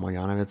Boban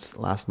Marjanovic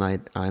last night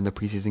in the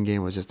preseason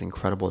game was just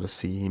incredible to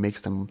see. He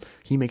makes them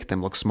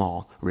look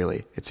small,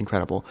 really. It's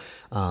incredible.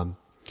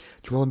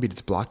 Joel Embiid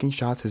is blocking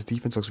shots. His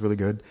defense looks really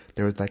good.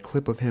 There was that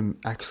clip of him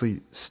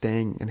actually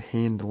staying and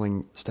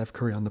handling Steph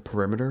Curry on the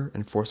perimeter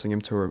and forcing him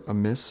to a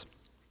miss.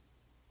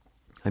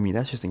 I mean,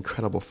 that's just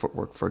incredible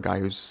footwork for a guy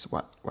who's,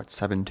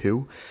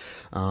 7'2"?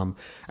 And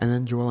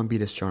then Joel Embiid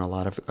has shown a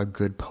lot of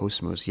good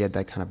post moves. He had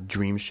that kind of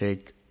dream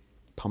shake,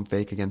 pump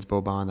fake against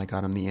Boban that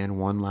got him the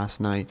N1 last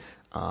night.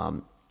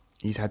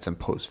 He's had some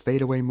post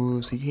fadeaway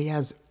moves. He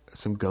has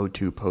some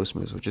go-to post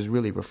moves, which is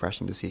really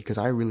refreshing to see because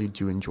I really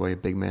do enjoy a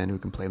big man who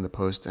can play in the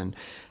post. And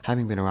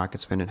having been a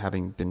Rockets fan and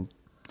having been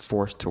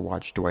forced to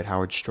watch Dwight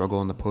Howard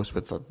struggle in the post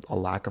with a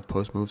lack of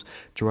post moves,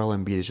 Joel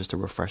Embiid is just a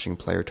refreshing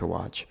player to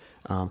watch.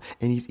 And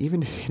he's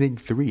even hitting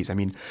threes. I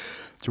mean,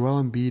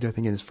 Joel Embiid, I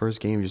think in his first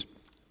game, he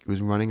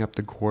was running up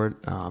the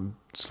court,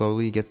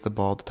 slowly gets the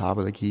ball at the top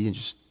of the key and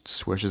just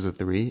swishes a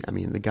three. I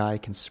mean, the guy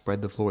can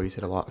spread the floor. He's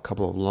hit a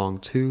couple of long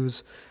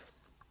twos.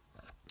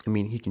 I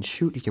mean, he can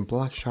shoot, he can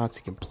block shots,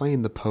 he can play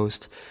in the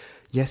post.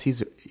 Yes,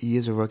 he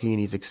is a rookie and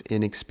he's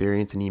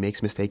inexperienced and he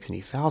makes mistakes and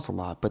he fouls a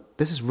lot, but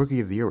this is Rookie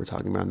of the Year we're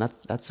talking about, and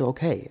that's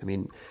okay. I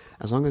mean,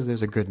 as long as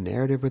there's a good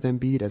narrative with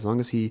Embiid, as long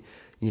as he,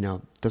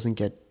 doesn't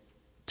get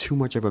too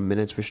much of a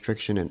minutes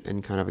restriction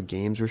and kind of a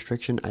games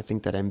restriction, I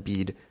think that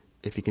Embiid,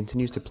 if he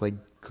continues to play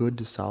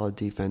good, solid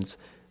defense,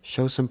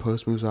 show some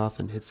post moves off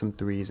and hit some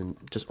threes, and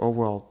just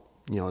overall,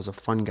 is a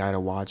fun guy to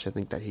watch, I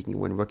think that he can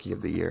win Rookie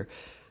of the Year.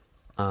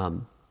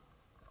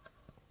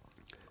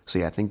 So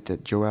yeah, I think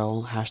that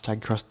Joel,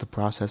 #Trust the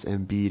Process,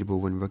 Embiid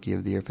will win Rookie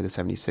of the Year for the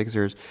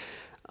 76ers.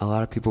 A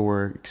lot of people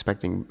were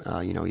expecting,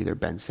 either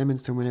Ben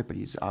Simmons to win it, but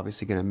he's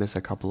obviously going to miss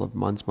a couple of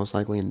months most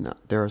likely, and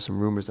there are some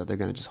rumors that they're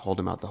going to just hold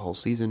him out the whole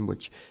season,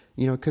 which,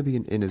 could be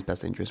in his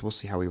best interest. We'll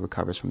see how he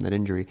recovers from that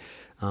injury.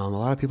 A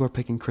lot of people are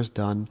picking Chris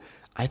Dunn.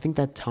 I think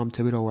that Tom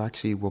Thibodeau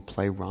actually will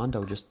play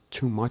Rondo just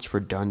too much for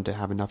Dunn to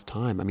have enough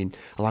time. I mean,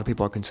 a lot of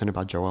people are concerned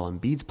about Joel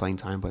Embiid's playing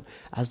time, but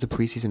as the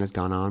preseason has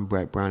gone on,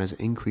 Brett Brown has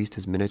increased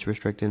his minutes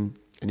restriction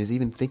and is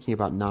even thinking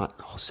about not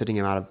sitting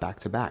him out of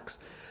back-to-backs.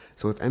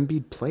 So if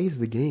Embiid plays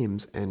the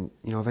games and,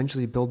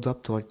 eventually builds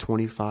up to like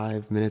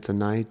 25 minutes a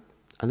night,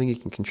 I think he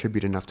can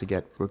contribute enough to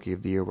get Rookie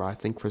of the Year, where I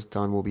think Chris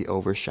Dunn will be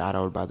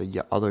overshadowed by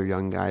the other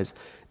young guys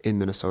in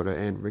Minnesota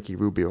and Ricky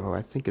Rubio, who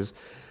I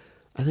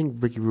think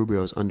Ricky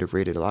Rubio is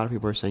underrated. A lot of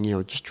people are saying,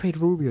 just trade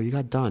Rubio, you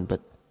got Dunn.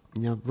 But,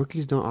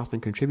 rookies don't often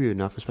contribute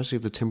enough, especially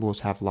if the Timberwolves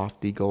have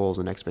lofty goals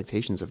and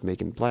expectations of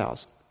making the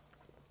playoffs.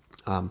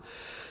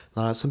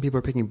 Some people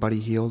are picking Buddy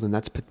Hield, and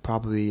that's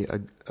probably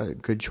a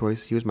good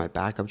choice. He was my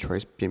backup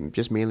choice,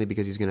 just mainly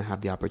because he's going to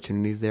have the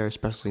opportunities there,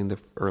 especially in the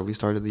early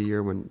start of the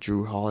year when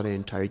Drew Holiday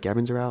and Tyreek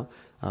Evans are out.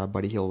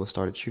 Buddy Hield will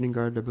start at shooting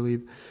guard, I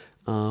believe.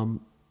 And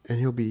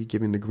he'll be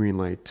giving the green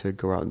light to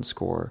go out and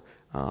score.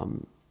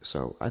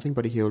 So I think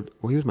Buddy Hield,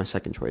 he was my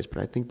second choice, but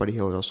I think Buddy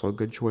Hield is also a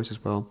good choice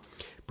as well.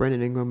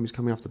 Brandon Ingram is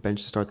coming off the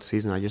bench to start the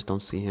season. I just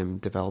don't see him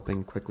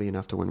developing quickly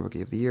enough to win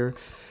Rookie of the Year.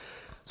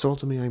 So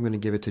ultimately, I'm going to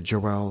give it to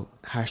Joel,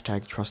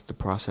 #Trust the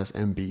Process,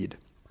 Embiid.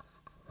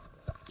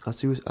 Let's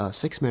do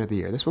Sixth Man of the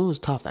Year. This one was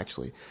tough,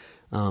 actually.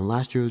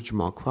 Last year was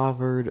Jamal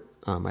Crawford.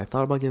 I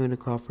thought about giving it to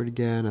Crawford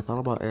again. I thought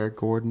about Eric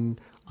Gordon.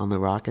 on the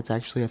Rockets,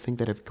 actually. I think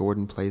that if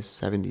Gordon plays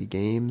 70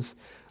 games,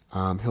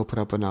 he'll put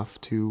up enough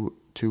to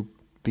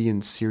be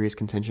in serious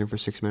contention for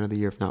Sixth Man of the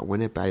Year, if not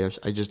win it. But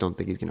I just don't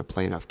think he's going to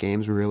play enough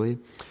games, really.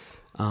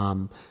 But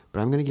I'm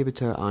going to give it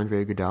to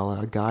Andre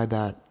Iguodala, a guy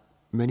that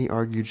many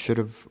argued should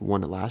have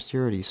won it last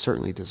year, and he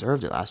certainly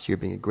deserved it last year,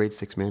 being a great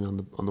sixth man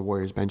on the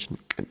Warriors bench.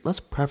 And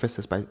let's preface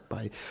this by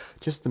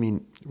just,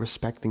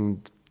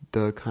 respecting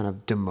the kind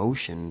of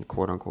demotion,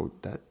 quote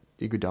unquote, that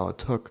Iguodala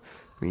took.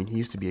 I mean, he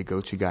used to be a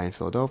go-to guy in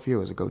Philadelphia,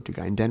 was a go-to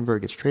guy in Denver,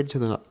 gets traded to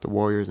the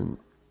Warriors, and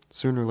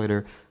sooner or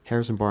later,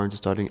 Harrison Barnes is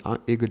starting.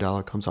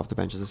 Iguodala comes off the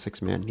bench as a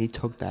sixth man, and he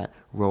took that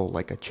role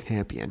like a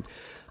champion.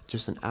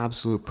 Just an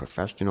absolute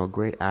professional,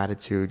 great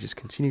attitude, just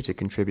continue to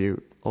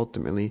contribute.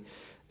 Ultimately,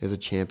 is a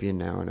champion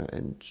now,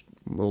 and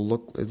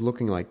is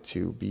looking like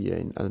to be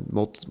a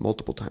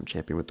multiple-time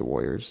champion with the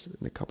Warriors in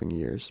the coming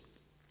years.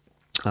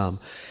 But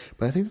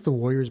I think that the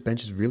Warriors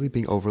bench is really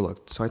being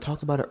overlooked. So I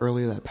talked about it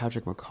earlier that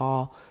Patrick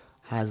McCaw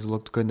has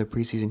looked good in the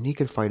preseason. He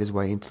could fight his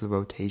way into the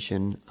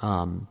rotation.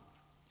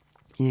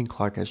 Ian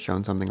Clark has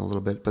shown something a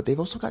little bit, but they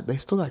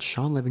still got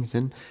Sean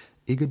Livingston,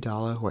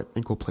 Iguodala, who I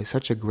think will play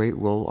such a great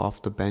role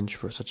off the bench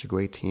for such a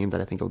great team that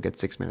I think he'll get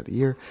Sixth Man of the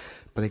Year.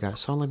 But they got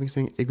Sean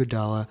Livingston,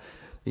 Iguodala,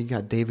 you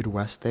got David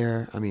West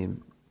there. I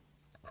mean,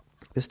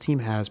 this team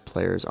has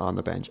players on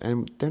the bench,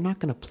 and they're not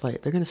going to play.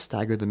 They're going to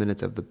stagger the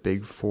minutes of the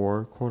big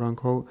four, quote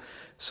unquote.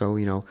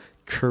 So,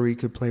 Curry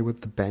could play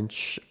with the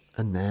bench,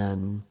 and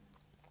then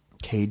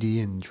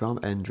KD and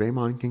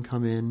Draymond can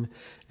come in,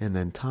 and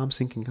then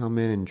Thompson can come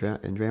in, and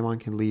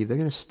Draymond can leave. They're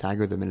going to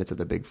stagger the minutes of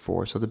the big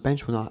four, so the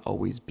bench will not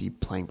always be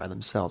playing by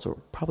themselves, or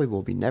probably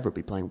will never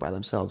be playing by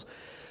themselves,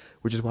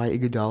 which is why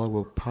Iguodala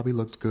will probably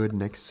look good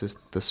next to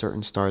the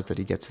certain stars that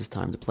he gets his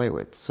time to play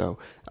with. So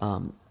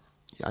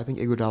I think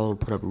Iguodala will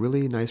put up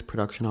really nice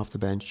production off the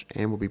bench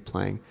and will be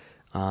playing,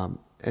 and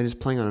is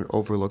playing on an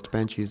overlooked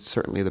bench. He's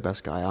certainly the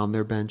best guy on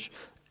their bench,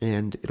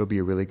 and it'll be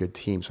a really good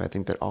team. So I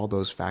think that all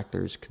those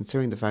factors,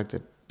 considering the fact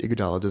that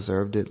Iguodala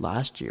deserved it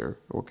last year,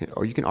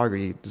 or you can argue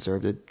he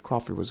deserved it.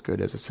 Crawford was good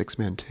as a sixth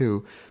man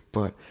too,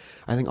 but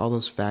I think all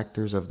those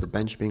factors of the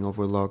bench being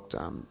overlooked,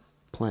 and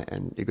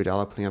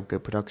Iguodala putting up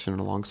good production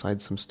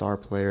alongside some star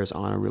players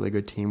on a really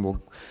good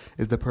team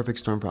is the perfect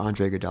storm for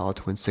Andre Iguodala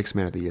to win Sixth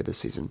Man of the Year this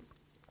season.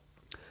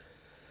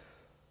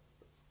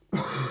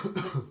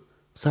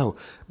 So,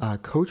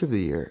 Coach of the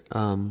Year.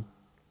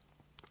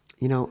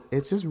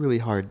 It's just really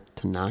hard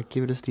to not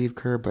give it to Steve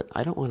Kerr, but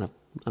I don't want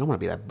to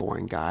be that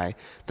boring guy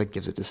that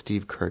gives it to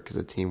Steve Kerr because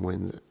the team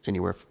wins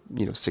anywhere,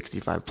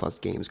 65 plus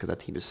games because that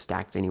team is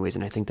stacked anyways.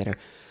 And I think that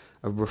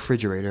a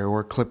refrigerator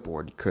or a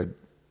clipboard could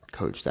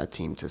coach that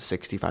team to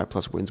 65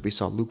 plus wins. We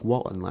saw Luke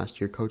Walton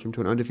last year coach him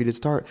to an undefeated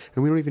start,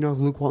 and we don't even know if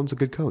Luke Walton's a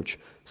good coach.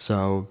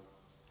 So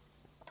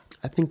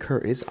I think Kerr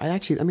is. I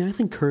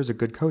think Kerr is a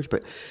good coach,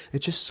 but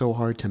it's just so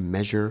hard to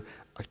measure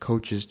a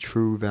coach's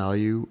true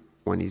value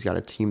when he's got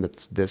a team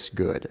that's this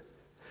good.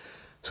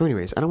 So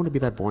anyways, I don't want to be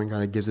that boring guy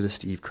that gives it to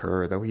Steve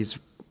Kerr, though he's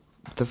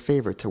the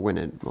favorite to win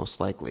it, most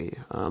likely.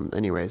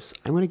 Anyways,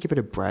 I'm going to give it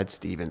to Brad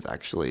Stevens,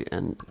 actually.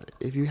 And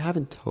if you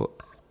haven't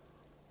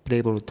been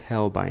able to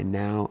tell by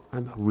now,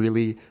 I'm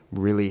really,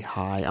 really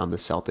high on the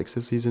Celtics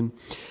this season.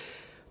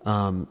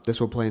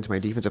 This will play into my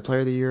Defensive Player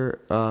of the Year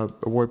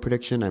award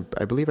prediction.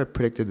 I believe I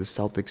predicted the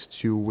Celtics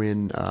to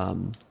win...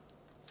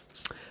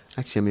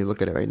 Actually, let me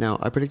look at it right now.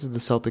 I predicted the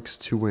Celtics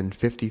to win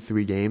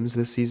 53 games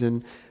this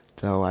season,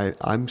 though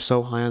I'm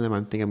so high on them, I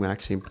think I'm going to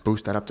actually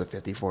boost that up to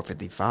 54,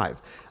 55.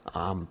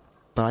 But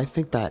I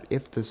think that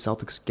if the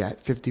Celtics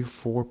get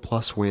 54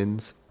 plus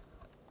wins,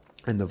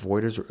 and the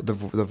voters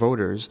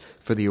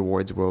for the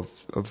awards will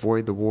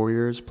avoid the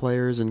Warriors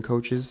players and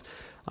coaches,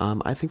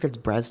 I think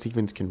that Brad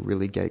Stevens can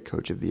really get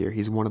Coach of the Year.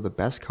 He's one of the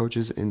best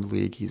coaches in the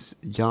league. He's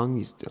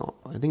young.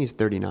 I think he's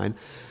 39,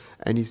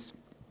 and he's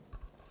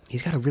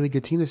got a really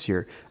good team this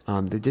year.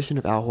 The addition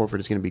of Al Horford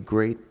is going to be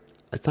great.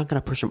 It's not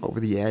going to push him over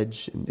the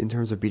edge in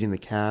terms of beating the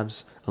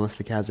Cavs, unless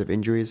the Cavs have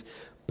injuries.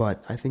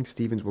 But I think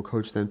Stevens will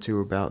coach them to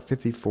about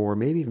 54,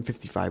 maybe even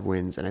 55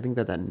 wins. And I think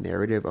that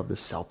narrative of the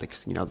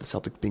Celtics, the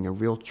Celtics being a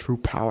real true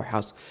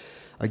powerhouse,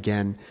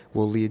 again,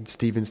 will lead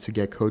Stevens to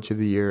get Coach of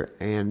the Year.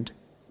 And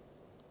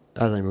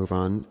as I move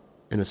on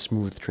in a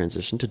smooth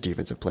transition to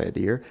Defensive Player of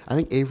the Year, I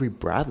think Avery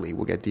Bradley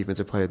will get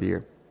Defensive Player of the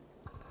Year.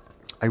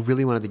 I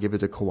really wanted to give it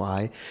to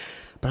Kawhi,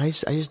 but I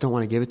just don't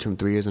want to give it to him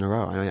 3 years in a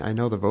row. I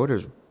know the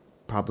voters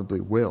probably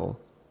will.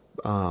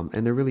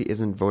 And there really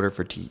isn't voter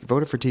fatigue.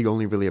 Voter fatigue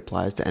only really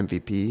applies to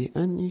MVP,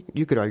 and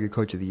you could argue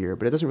Coach of the Year,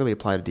 but it doesn't really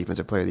apply to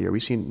Defensive Player of the Year.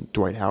 We've seen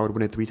Dwight Howard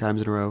win it 3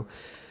 times in a row,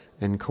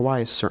 and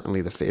Kawhi is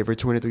certainly the favorite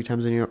to win it 3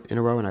 times in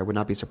a row, and I would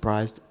not be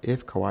surprised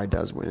if Kawhi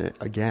does win it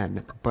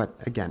again. But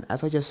again,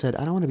 as I just said,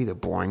 I don't want to be the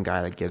boring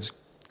guy that gives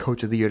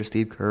Coach of the Year to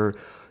Steve Kerr,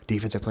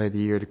 Defensive Player of the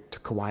Year to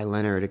Kawhi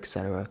Leonard,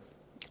 etc.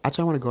 That's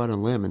why I want to go out on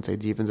a limb and say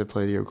Defensive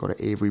Player of the Year will go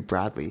to Avery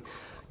Bradley.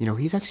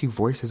 He's actually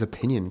voiced his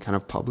opinion kind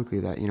of publicly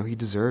that, he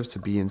deserves to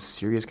be in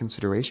serious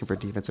consideration for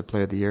Defensive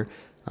Player of the Year.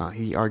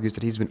 He argues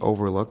that he's been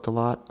overlooked a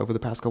lot over the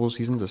past couple of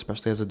seasons,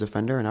 especially as a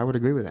defender, and I would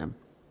agree with him.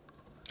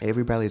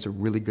 Avery Bradley is a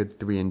really good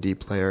 3-and-D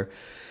player,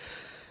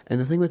 And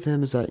the thing with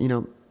him is that,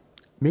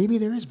 maybe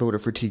there is voter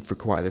fatigue for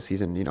Kawhi this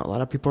season. A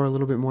lot of people are a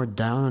little bit more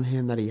down on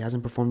him that he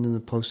hasn't performed in the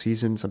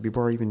postseason. Some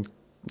people are even,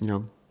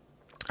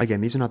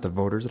 again, these are not the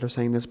voters that are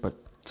saying this, but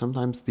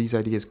sometimes these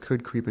ideas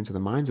could creep into the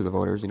minds of the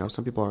voters.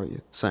 Some people are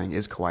saying,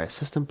 is Kawhi a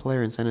system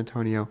player in San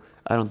Antonio?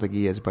 I don't think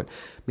he is, but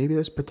maybe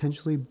there's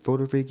potentially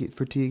voter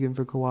fatigue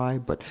for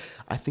Kawhi. But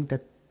I think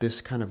that this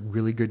kind of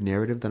really good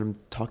narrative that I'm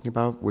talking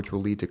about, which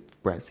will lead to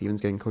Brad Stevens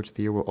getting Coach of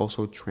the Year, will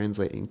also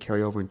translate and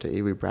carry over into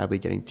Avery Bradley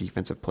getting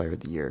Defensive Player of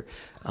the Year.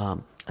 I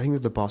think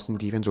that the Boston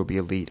defense will be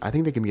elite. I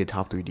think they can be a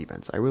top 3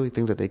 defense. I really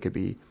think that they could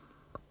be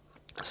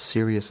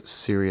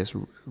serious,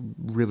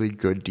 really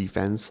good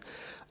defense.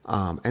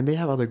 And they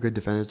have other good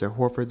defenders there.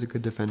 Horford's a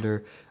good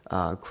defender.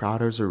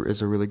 Crowder's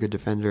is a really good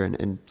defender.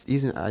 And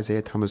even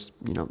Isaiah Thomas,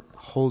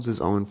 holds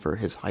his own for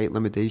his height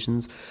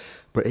limitations.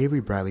 But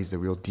Avery Bradley's the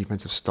real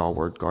defensive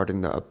stalwart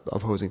guarding the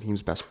opposing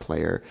team's best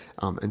player.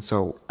 And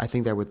so I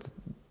think that with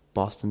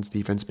Boston's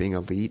defense being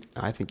elite,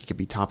 I think it could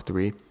be top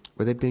 3.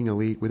 With it being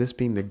elite, with this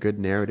being the good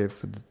narrative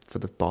for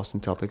the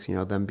Boston Celtics,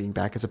 them being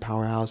back as a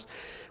powerhouse,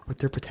 with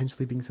there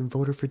potentially being some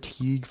voter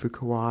fatigue for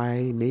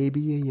Kawhi, maybe,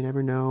 you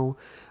never know.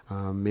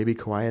 Maybe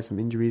Kawhi has some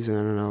injuries, I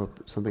don't know,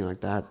 something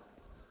like that.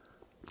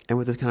 And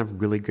with this kind of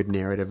really good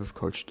narrative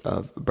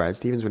of Brad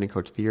Stevens winning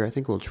Coach of the Year, I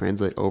think it will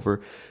translate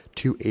over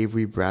to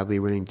Avery Bradley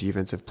winning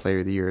Defensive Player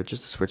of the Year,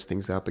 just to switch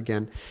things up.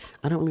 Again,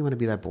 I don't really want to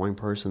be that boring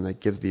person that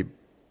gives the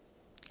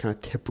kind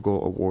of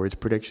typical awards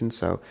prediction,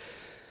 so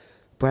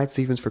Brad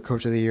Stevens for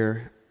Coach of the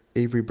Year,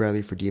 Avery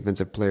Bradley for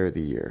Defensive Player of the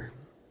Year.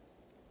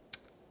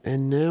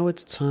 And now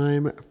it's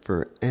time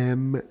for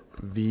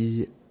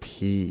MVP.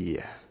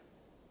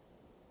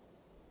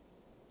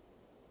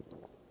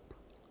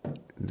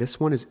 This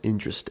one is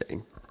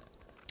interesting.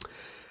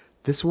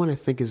 This one I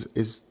think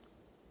is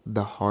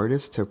the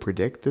hardest to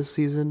predict this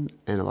season,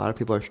 and a lot of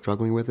people are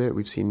struggling with it.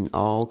 We've seen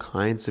all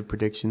kinds of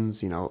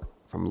predictions, from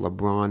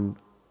LeBron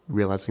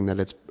realizing that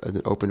it's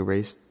an open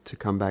race to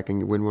come back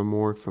and win one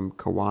more, from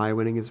Kawhi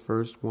winning his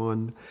first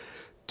one,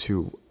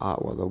 to,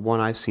 the one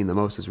I've seen the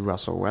most is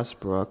Russell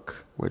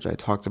Westbrook, which I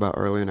talked about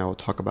earlier, and I will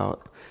talk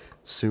about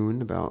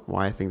soon, about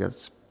why I think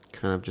that's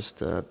kind of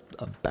just a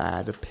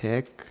bad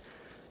pick.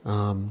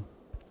 I'm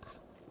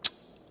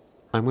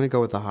going to go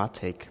with a hot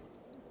take.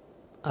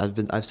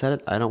 I've said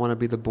it, I don't want to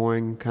be the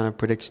boring kind of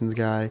predictions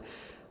guy.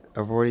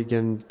 I've already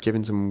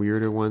given some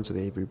weirder ones with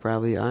Avery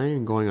Bradley. I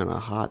am going on a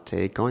hot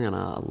take, going on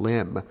a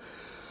limb.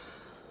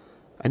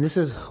 And this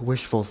is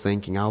wishful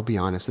thinking, I'll be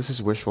honest. This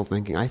is wishful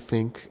thinking. I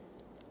think,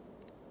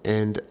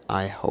 and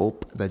I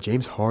hope, that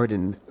James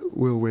Harden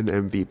will win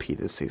MVP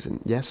this season.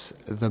 Yes,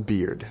 the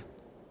beard.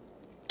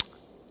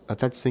 Let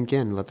that sink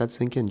in.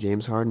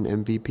 James Harden,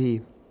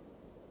 MVP.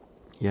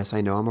 Yes,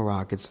 I know I'm a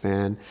Rockets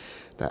fan.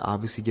 That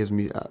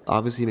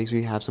obviously makes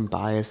me have some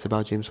bias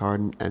about James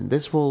Harden. And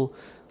this will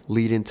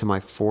lead into my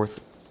 4th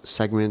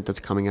segment that's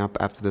coming up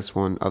after this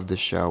one of the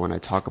show, when I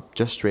talk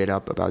just straight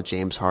up about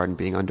James Harden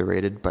being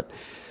underrated. But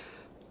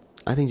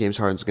I think James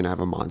Harden's going to have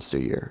a monster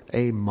year.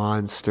 A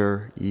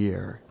monster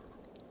year.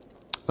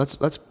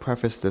 Let's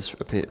preface this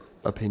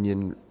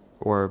opinion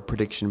or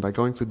prediction by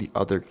going through the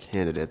other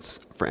candidates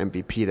for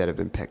MVP that have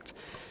been picked.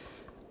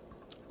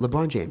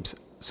 LeBron James.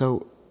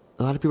 So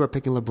a lot of people are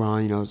picking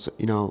LeBron.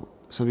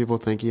 Some people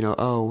think,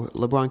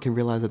 LeBron can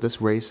realize that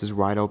this race is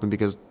wide open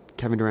because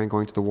Kevin Durant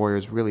going to the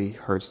Warriors really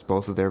hurts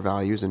both of their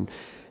values, and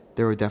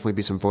there would definitely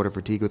be some voter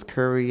fatigue with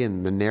Curry,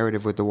 and the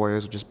narrative with the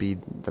Warriors would just be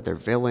that they're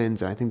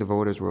villains, and I think the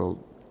voters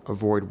will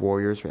avoid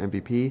Warriors for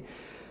MVP.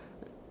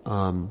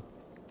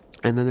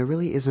 And then there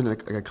really isn't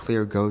a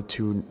clear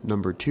go-to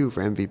number 2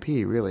 for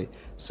MVP, really.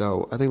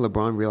 So I think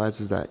LeBron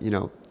realizes that,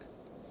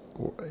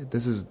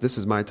 this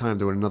is my time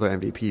to win another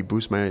MVP,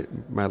 boost my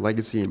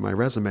legacy and my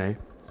resume.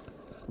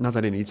 Not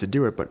that he needs to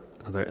do it, but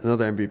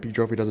another MVP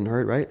trophy doesn't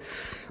hurt, right?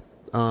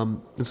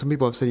 And some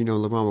people have said,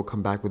 LeBron will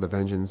come back with a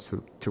vengeance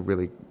to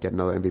really get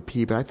another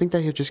MVP. But I think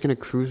that he's just going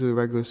to cruise through the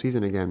regular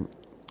season again.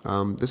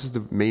 This is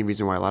the main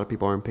reason why a lot of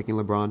people aren't picking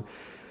LeBron.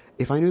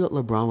 If I knew that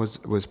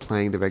LeBron was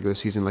playing the regular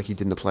season like he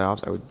did in the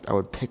playoffs, I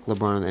would pick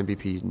LeBron on the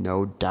MVP,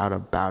 no doubt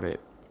about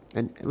it.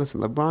 And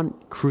listen,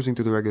 LeBron cruising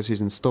through the regular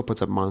season still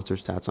puts up monster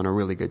stats on a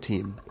really good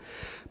team.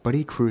 But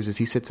he cruises,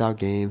 he sits out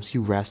games, he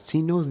rests,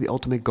 he knows the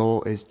ultimate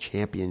goal is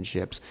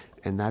championships,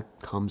 and that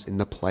comes in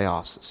the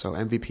playoffs. So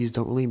MVPs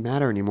don't really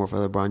matter anymore for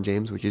LeBron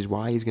James, which is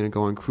why he's going to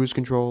go on cruise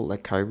control,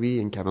 let Kyrie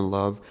and Kevin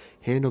Love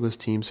handle this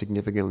team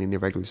significantly in the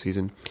regular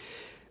season.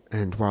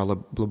 And while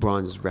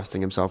LeBron is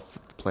resting himself for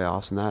the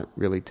playoffs, and that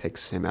really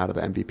takes him out of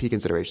the MVP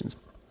considerations.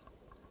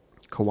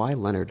 Kawhi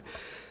Leonard.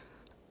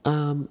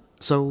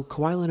 So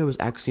Kawhi Leonard was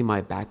actually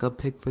my backup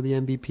pick for the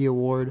MVP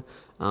award.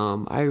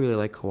 I really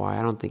like Kawhi.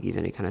 I don't think he's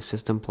any kind of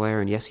system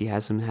player, and yes, he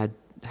has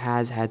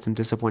had some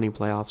disappointing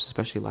playoffs,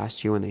 especially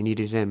last year when they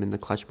needed him in the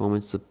clutch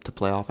moments to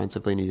play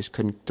offensively, and he just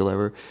couldn't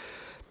deliver.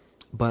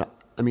 But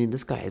I mean,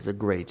 this guy is a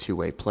great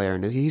two-way player,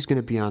 and he's going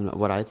to be on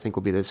what I think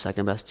will be the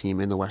second best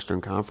team in the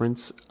Western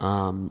Conference.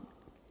 And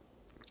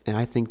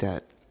I think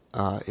that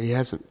he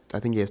has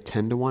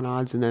 10-1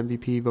 odds in the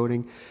MVP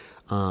voting.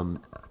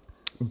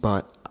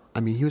 But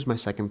he was my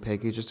second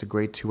pick. He's just a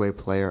great two-way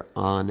player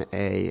on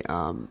a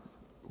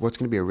what's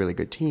going to be a really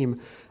good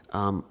team.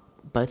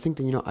 But I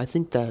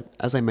think that,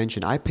 as I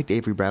mentioned, I picked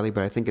Avery Bradley,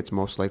 but I think it's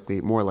more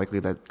likely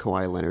that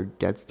Kawhi Leonard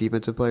gets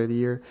Defensive Player of the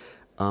Year.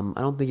 I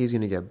don't think he's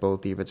going to get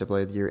both Defensive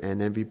Player of the Year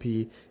and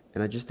MVP,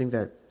 and I just think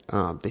that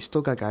they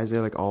still got guys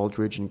there like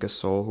Aldridge and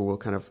Gasol who will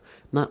kind of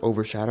not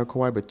overshadow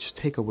Kawhi, but just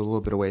take a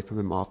little bit away from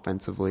him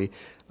offensively.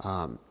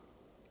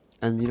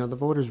 And, the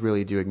voters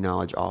really do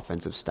acknowledge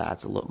offensive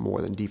stats a little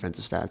more than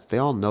defensive stats. They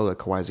all know that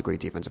Kawhi is a great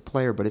defensive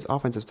player, but his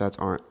offensive stats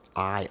aren't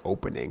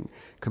eye-opening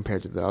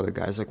compared to the other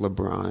guys like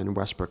LeBron and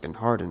Westbrook and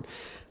Harden.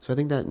 So I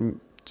think that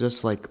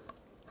just like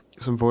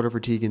some voter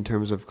fatigue in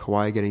terms of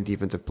Kawhi getting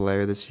defensive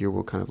player this year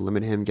will kind of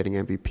limit him getting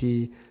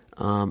MVP.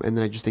 And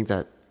then I just think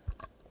that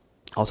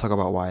I'll talk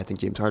about why I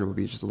think James Harden would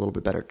be just a little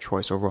bit better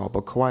choice overall.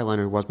 But Kawhi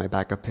Leonard was my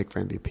backup pick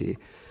for MVP.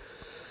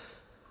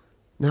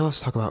 Now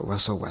let's talk about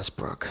Russell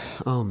Westbrook.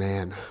 Oh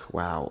man,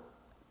 wow.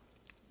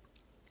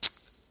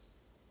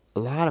 A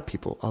lot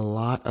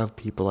of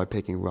people are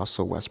picking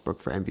Russell Westbrook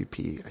for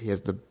MVP. He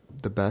has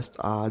the best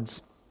odds.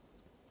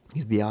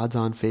 He's the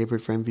odds-on favorite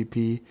for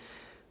MVP.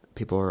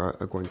 People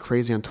are going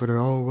crazy on Twitter.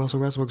 Oh, Russell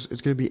Westbrook is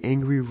going to be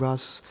angry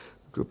Russ,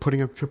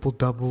 putting up triple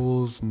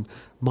doubles and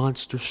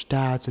monster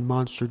stats and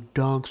monster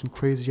dunks and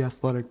crazy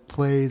athletic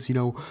plays. He's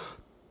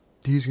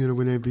going to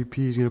win MVP.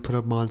 He's going to put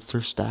up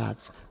monster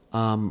stats.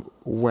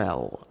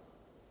 Well,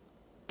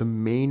 the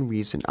main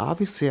reason,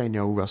 obviously I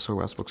know Russell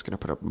Westbrook's going to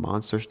put up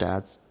monster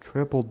stats,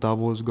 triple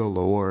doubles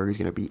galore, he's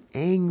going to be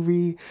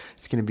angry,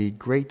 it's going to be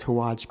great to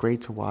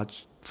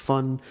watch,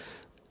 fun,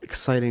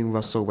 exciting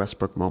Russell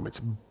Westbrook moments.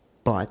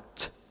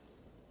 But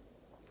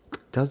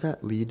does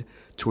that lead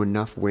to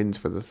enough wins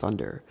for the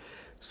Thunder?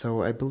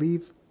 So I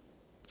believe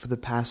for the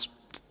past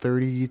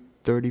 30,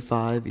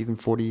 35, even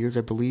 40 years,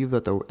 I believe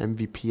that the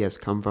MVP has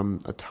come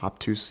from a top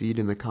 2 seed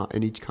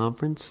in each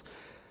conference.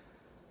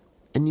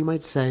 And you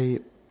might say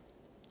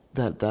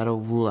that that'll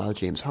rule out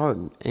James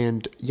Harden.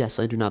 And yes,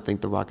 I do not think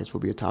the Rockets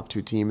will be a top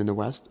 2 team in the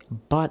West,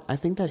 but I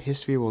think that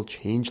history will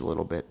change a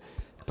little bit,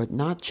 but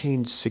not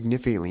change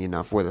significantly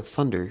enough where the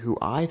Thunder, who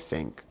I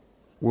think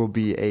will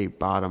be a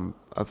bottom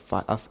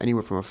of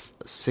anywhere from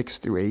a 6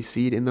 through 8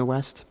 seed in the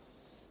West.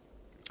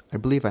 I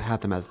believe I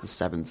had them as the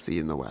 7th seed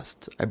in the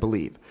West, I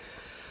believe.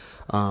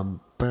 But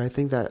I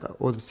think that,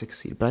 or the 6th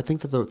seed, but I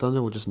think that the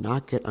Thunder will just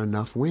not get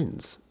enough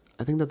wins.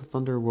 I think that the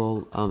Thunder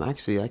will, I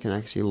can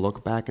actually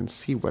look back and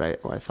see what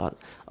I thought.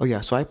 Oh yeah,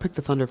 so I picked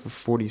the Thunder for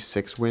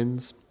 46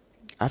 wins.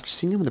 After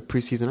seeing them in the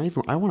preseason,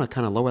 I want to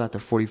kind of lower that to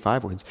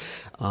 45 wins.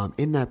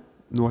 In that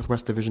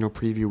Northwest Divisional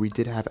preview, we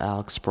did have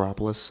Alex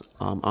Sparopoulos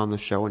on the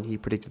show, and he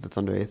predicted the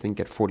Thunder, I think,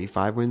 get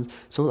 45 wins.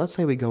 So let's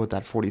say we go with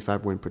that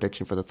 45 win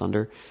prediction for the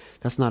Thunder.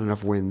 That's not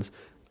enough wins.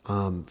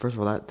 First of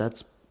all,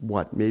 that's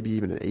what, maybe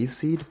even an 8th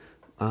seed?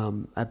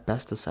 At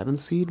best a 7th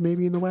seed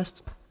maybe in the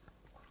West?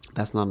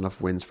 That's not enough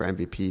wins for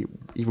MVP,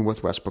 even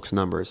with Westbrook's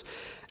numbers.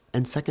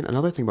 And second,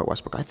 another thing about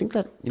Westbrook, I think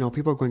that,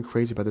 people are going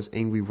crazy about this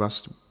angry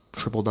Russ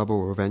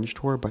triple-double revenge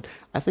tour, but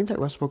I think that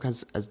Westbrook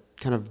has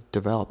kind of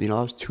developed. That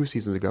was 2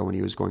 seasons ago when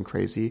he was going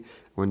crazy,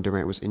 when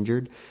Durant was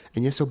injured.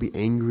 And yes, he'll be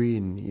angry,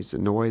 and he's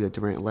annoyed that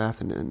Durant left,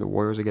 and the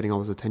Warriors are getting all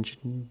this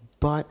attention.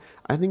 But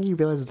I think he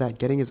realizes that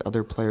getting his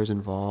other players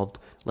involved,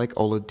 like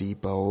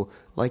Oladipo,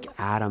 like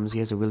Adams, he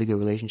has a really good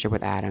relationship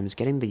with Adams,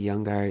 getting the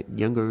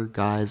younger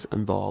guys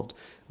involved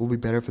will be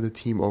better for the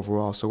team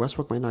overall. So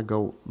Westbrook might not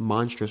go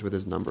monstrous with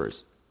his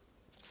numbers.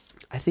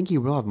 I think he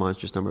will have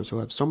monstrous numbers. He'll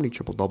have so many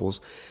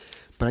triple-doubles.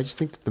 But I just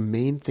think that the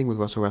main thing with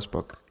Russell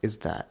Westbrook is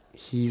that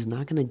he's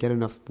not going to get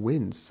enough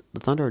wins. The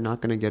Thunder are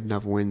not going to get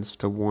enough wins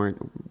to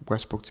warrant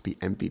Westbrook to be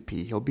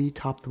MVP. He'll be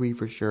top 3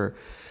 for sure.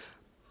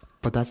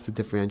 But that's the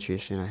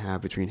differentiation I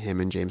have between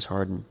him and James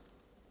Harden.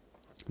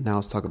 Now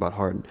let's talk about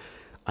Harden.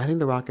 I think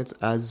the Rockets,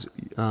 as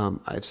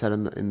I've said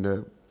in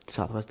the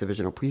Southwest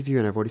Divisional preview,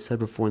 and I've already said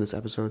before in this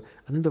episode,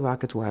 I think the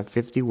Rockets will have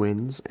 50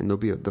 wins, and they'll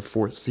be the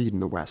 4th seed in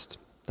the West.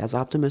 That's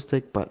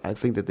optimistic, but I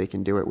think that they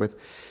can do it with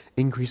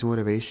increased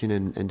motivation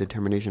and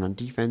determination on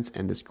defense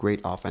and this great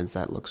offense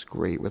that looks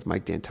great with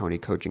Mike D'Antoni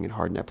coaching and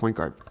Harden at point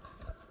guard.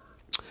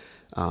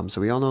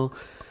 So we all know,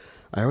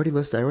 I already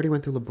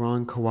went through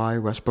LeBron,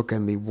 Kawhi, Westbrook,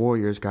 and the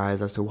Warriors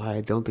guys as to why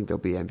I don't think they'll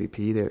be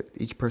MVP.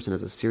 Each person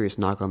has a serious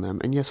knock on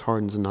them. And yes,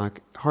 Harden's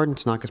knock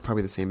is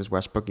probably the same as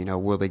Westbrook.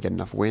 Will they get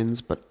enough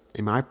wins? But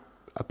in my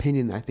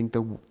opinion, I think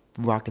the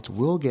Rockets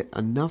will get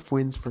enough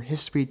wins for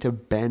history to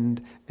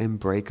bend and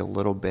break a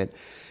little bit,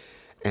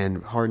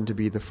 and Harden to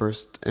be the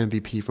first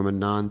MVP from a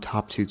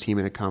non-top 2 team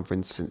in a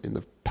conference in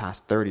the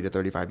past 30 to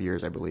 35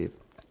 years, I believe.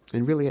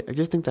 And really, I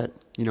just think that,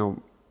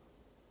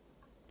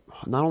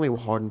 not only will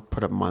Harden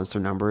put up monster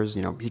numbers,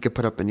 he could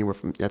put up anywhere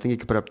from, I think he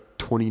could put up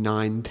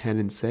 29, 10,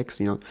 and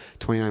 6,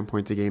 29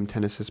 points a game,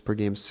 10 assists per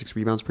game, 6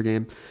 rebounds per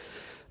game,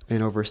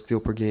 and over a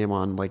steal per game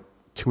on like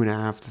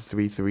 2.5 to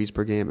 3 threes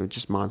per game. It's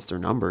just monster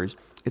numbers.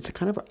 It's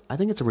I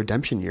think it's a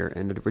redemption year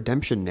and a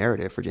redemption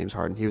narrative for James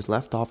Harden. He was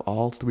left off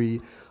all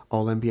 3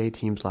 All-NBA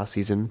teams last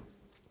season,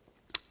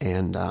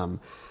 and a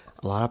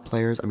lot of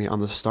players, on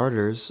the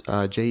starters,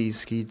 J.E.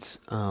 Skeets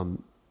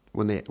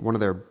one of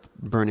their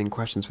burning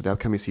questions for the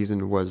upcoming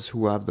season was who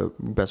will have the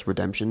best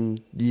redemption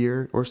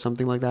year or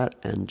something like that,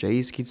 and Jay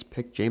Easki's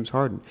picked James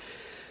Harden.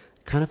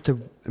 Kind of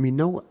to, I mean,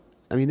 no,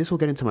 I mean, this will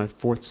get into my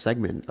fourth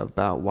segment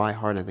about why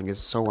Harden I think is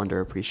so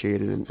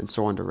underappreciated and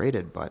so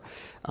underrated, but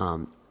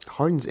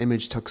Harden's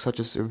image took such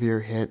a severe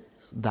hit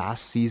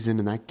last season,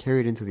 and that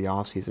carried into the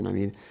offseason. I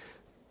mean,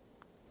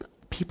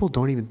 people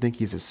don't even think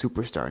he's a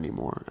superstar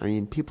anymore. I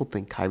mean, people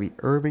think Kyrie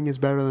Irving is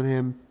better than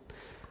him.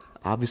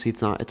 Obviously,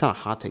 it's not a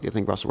hot take to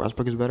think Russell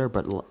Westbrook is better,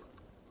 but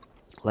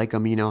like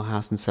Amino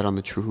Hassan said on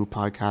the True Who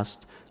podcast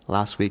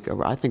last week,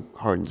 I think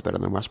Harden's better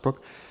than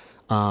Westbrook.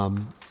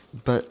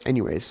 But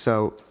anyways,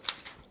 so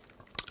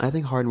I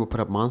think Harden will put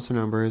up monster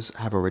numbers,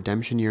 have a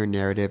redemption year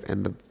narrative,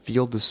 and the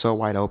field is so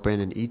wide open,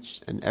 and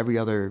each and every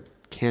other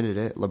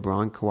candidate,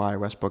 LeBron, Kawhi,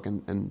 Westbrook,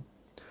 and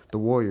the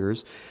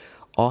Warriors,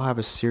 all have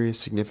a serious,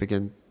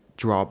 significant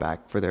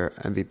drawback for their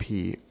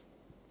MVP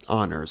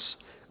honors.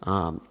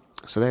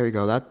 So there you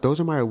go. Those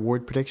are my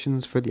award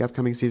predictions for the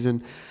upcoming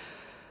season.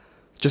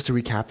 Just to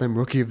recap them: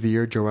 Rookie of the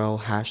Year, Joel,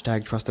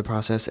 #Trust the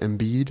Process,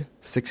 Embiid;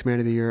 Sixth Man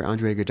of the Year,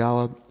 Andre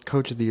Iguodala;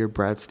 Coach of the Year,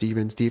 Brad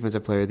Stevens;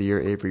 Defensive Player of the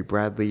Year, Avery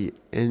Bradley;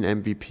 and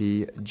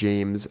MVP,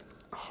 James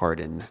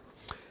Harden.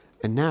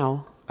 And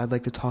now, I'd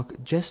like to talk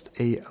just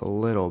a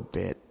little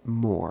bit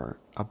more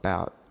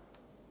about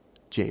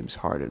James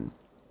Harden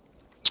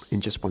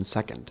in just 1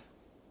 second.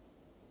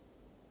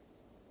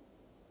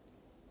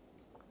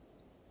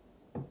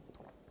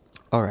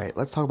 All right,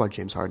 let's talk about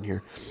James Harden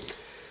here.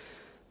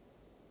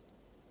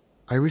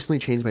 I recently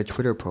changed my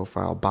Twitter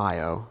profile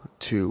bio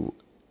to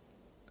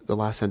the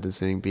last sentence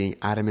being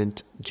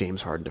adamant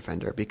James Harden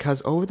defender,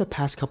 because over the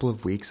past couple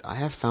of weeks, I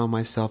have found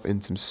myself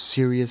in some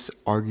serious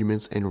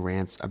arguments and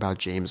rants about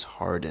James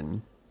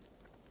Harden.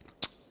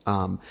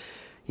 I've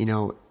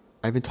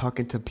been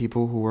talking to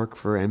people who work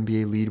for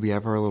NBA Lead. We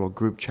have our little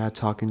group chat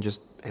talking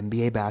just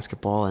NBA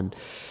basketball, and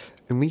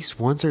at least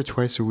once or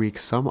twice a week,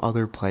 some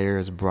other player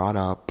is brought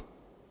up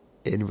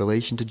in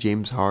relation to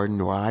James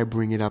Harden, or I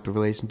bring it up in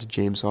relation to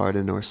James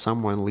Harden, or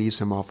someone leaves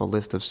him off a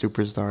list of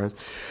superstars,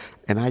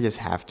 and I just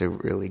have to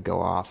really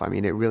go off. I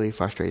mean, it really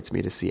frustrates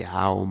me to see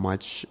how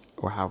much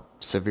or how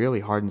severely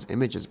Harden's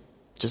image has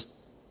just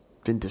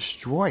been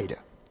destroyed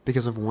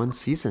because of one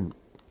season.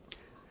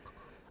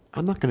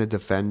 I'm not going to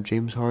defend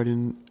James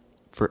Harden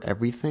for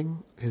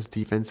everything. His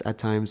defense at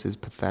times is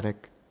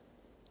pathetic.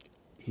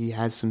 He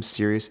has some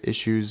serious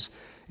issues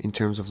in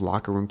terms of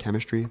locker room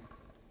chemistry.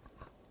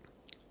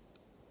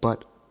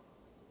 But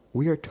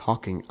we are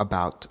talking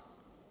about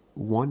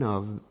one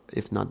of,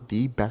 if not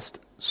the best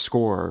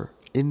scorer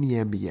in the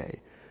NBA,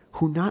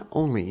 who not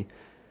only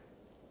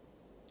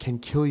can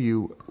kill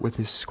you with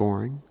his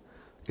scoring,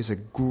 is a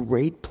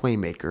great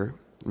playmaker.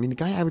 I mean, the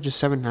guy averages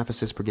 7.5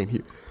 assists per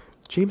game.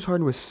 James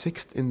Harden was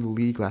 6th in the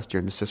league last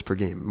year in assists per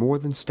game, more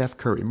than Steph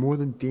Curry, more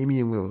than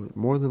Damian Lillard,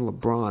 more than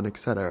LeBron,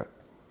 etc.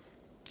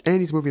 And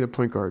he's moving the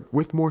point guard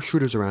with more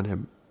shooters around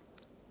him.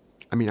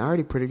 I mean, I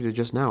already predicted it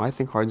just now. I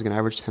think Harden's going to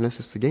average 10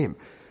 assists a game.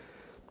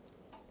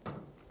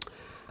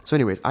 So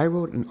anyways, I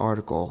wrote an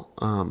article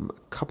a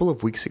couple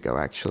of weeks ago,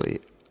 actually.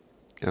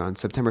 On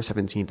September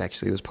 17th,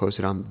 actually, it was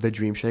posted on The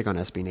Dream Shake on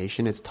SB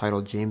Nation. It's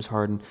titled, James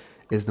Harden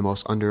is the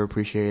most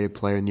underappreciated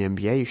player in the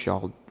NBA. You should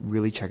all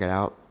really check it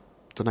out.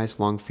 It's a nice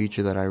long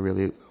feature that I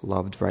really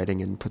loved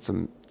writing and put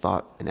some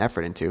thought and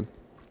effort into.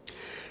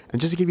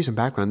 And just to give you some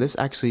background,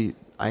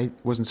 I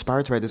was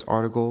inspired to write this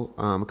article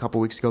a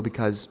couple weeks ago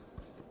because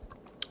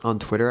on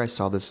Twitter, I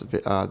saw this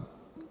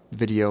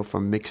video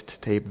from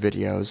Mixed Tape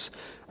Videos,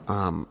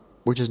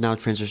 which is now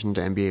transitioned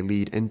to NBA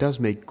Lead and does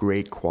make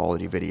great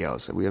quality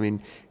videos.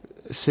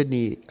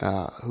 Sydney,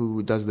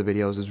 who does the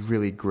videos, is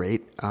really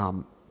great.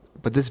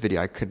 But this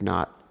video, I could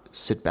not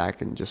sit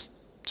back and just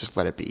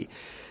let it be.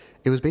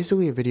 It was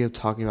basically a video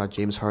talking about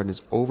James Harden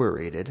is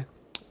overrated,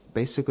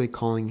 basically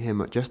calling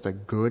him just a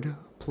good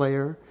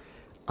player.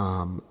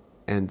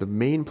 And the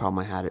main problem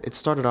I had, it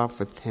started off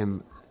with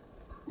him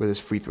with his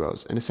free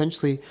throws. And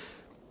essentially,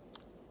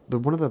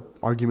 one of the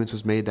arguments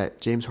was made that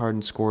James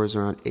Harden scores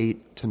around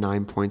 8 to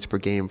 9 points per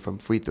game from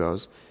free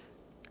throws.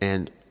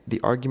 And the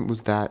argument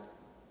was that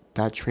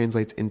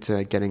translates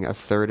into getting a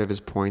third of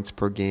his points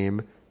per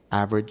game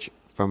average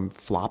from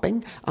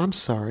flopping. I'm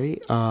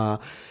sorry.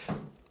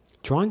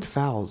 Drawing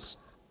fouls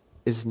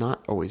is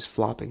not always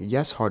flopping.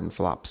 Yes, Harden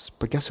flops.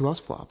 But guess who else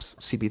flops?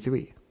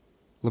 CP3.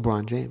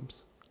 LeBron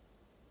James.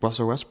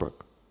 Russell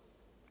Westbrook.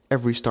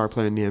 Every star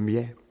player in the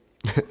NBA.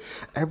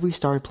 Every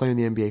star player in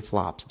the NBA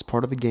flops. It's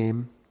part of the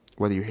game.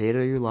 Whether you hate it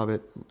or you love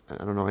it.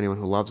 I don't know anyone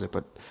who loves it,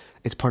 but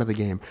it's part of the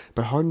game.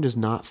 But Harden does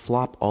not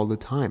flop all the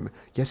time.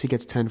 Yes, he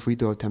gets 10 free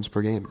throw attempts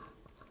per game.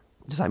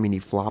 Does that mean he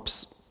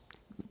flops,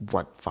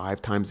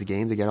 5 times a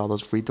game to get all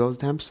those free throw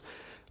attempts?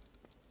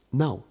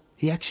 No.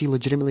 He actually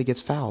legitimately gets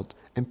fouled.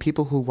 And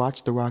people who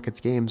watch the Rockets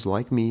games,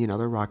 like me and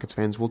other Rockets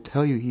fans, will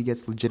tell you he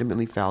gets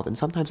legitimately fouled and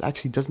sometimes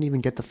actually doesn't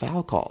even get the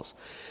foul calls.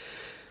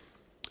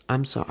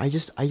 I'm sorry, I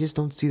just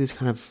don't see this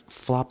kind of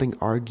flopping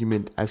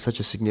argument as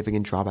such a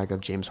significant drawback of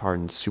James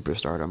Harden's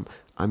superstardom.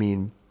 I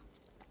mean,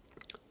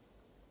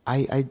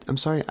 I'm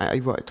sorry, I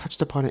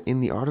touched upon it in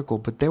the article,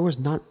 but there was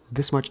not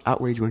this much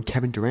outrage when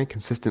Kevin Durant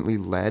consistently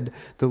led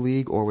the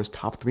league or was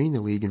top 3 in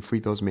the league in free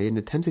throws made and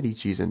attempted each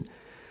season.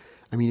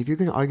 I mean, if you're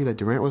going to argue that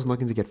Durant wasn't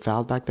looking to get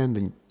fouled back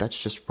then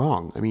that's just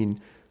wrong. I mean,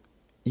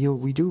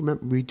 we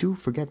do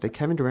forget that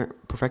Kevin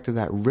Durant perfected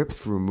that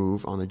rip-through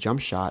move on the jump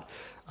shot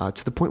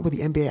to the point where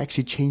the NBA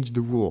actually changed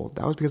the rule.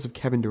 That was because of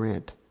Kevin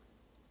Durant.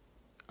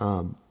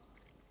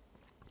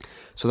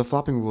 So the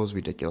flopping rule is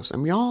ridiculous.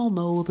 And we all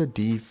know the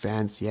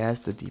defense. Yes,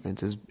 the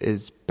defense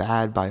is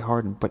bad by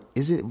Harden, but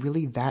is it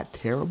really that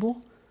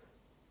terrible?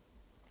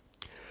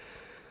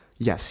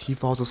 Yes, he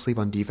falls asleep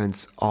on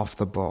defense off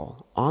the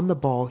ball. On the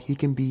ball, he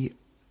can be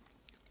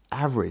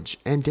average,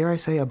 and dare I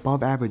say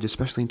above average,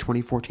 especially in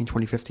 2014,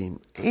 2015.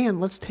 And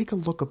let's take a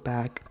look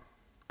back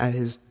at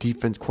his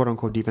defense,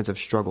 quote-unquote defensive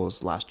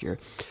struggles last year.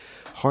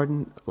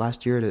 Harden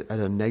last year at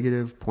a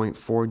negative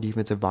 .4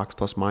 defensive box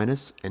plus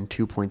minus and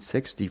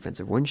 2.6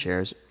 defensive win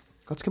shares.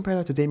 Let's compare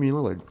that to Damian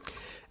Lillard.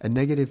 A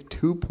negative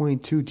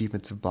 2.2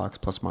 defensive box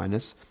plus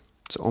minus.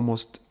 It's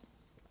almost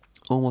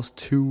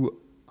 2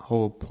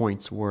 whole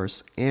points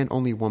worse, and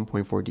only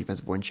 1.4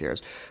 defensive win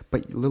shares.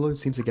 But Lillard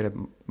seems to get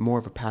more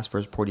of a pass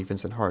first poor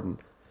defense than Harden.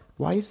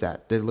 Why is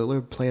that? Did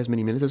Lillard play as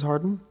many minutes as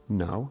Harden?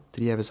 No.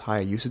 Did he have as high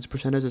a usage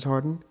percentage as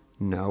Harden?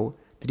 No.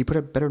 Did he put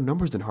up better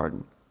numbers than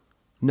Harden?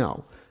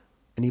 No.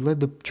 And he led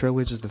the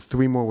Trailblazers to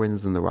 3 more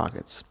wins than the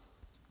Rockets.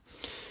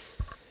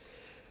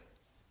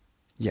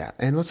 Yeah,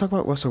 and let's talk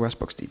about Russell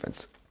Westbrook's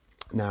defense.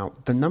 Now,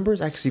 the numbers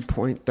actually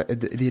point,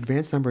 the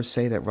advanced numbers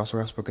say that Russell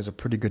Westbrook is a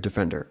pretty good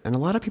defender. And a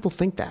lot of people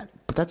think that,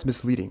 but that's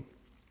misleading.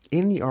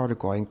 In the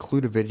article, I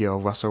include a video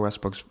of Russell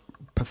Westbrook's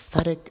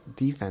pathetic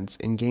defense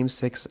in Game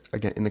 6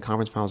 again in the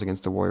conference finals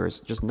against the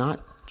Warriors. Just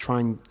not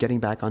getting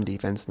back on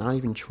defense, not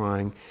even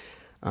trying,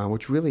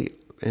 which really,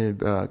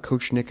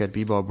 Coach Nick at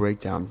B-Ball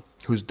Breakdown,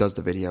 who does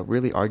the video,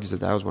 really argues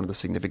that was one of the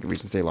significant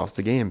reasons they lost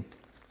the game.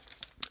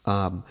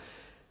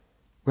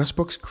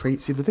 Westbrook's crazy.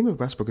 See, the thing with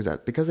Westbrook is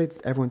that because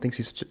everyone thinks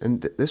he's such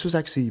and this was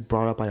actually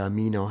brought up by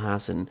Amin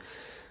El-Hassan,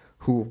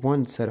 who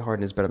one said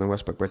Harden is better than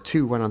Westbrook, but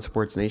two went on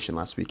Sports Nation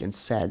last week and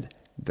said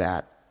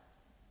that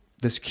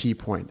this key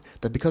point,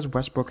 that because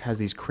Westbrook has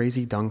these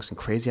crazy dunks and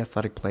crazy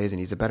athletic plays and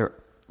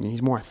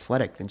he's more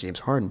athletic than James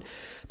Harden,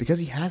 because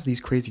he has these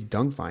crazy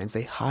dunk finds,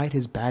 they hide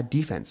his bad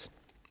defense.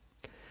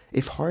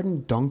 If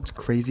Harden dunked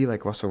crazy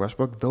like Russell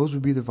Westbrook, those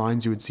would be the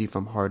vines you would see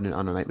from Harden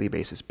on a nightly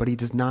basis, but he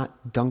does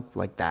not dunk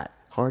like that.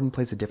 Harden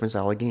plays a different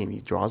style of game.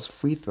 He draws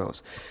free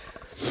throws.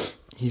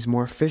 He's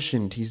more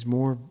efficient. He's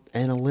more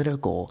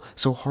analytical.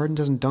 So Harden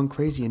doesn't dunk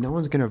crazy, and no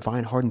one's going to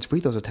vine Harden's free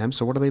throws attempts,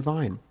 so what do they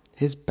vine?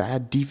 His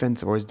bad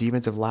defense or his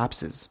defensive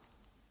lapses.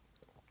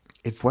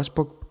 If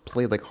Westbrook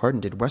played like Harden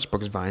did,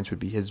 Westbrook's vines would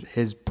be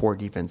his poor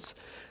defense,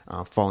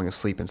 falling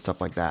asleep and stuff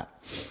like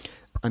that.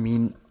 I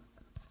mean,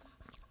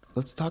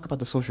 let's talk about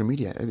the social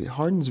media.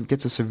 Harden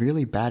gets a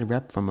severely bad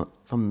rep from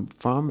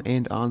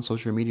and on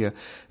social media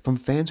from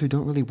fans who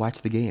don't really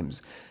watch the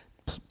games.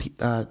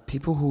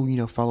 People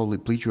who follow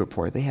Bleacher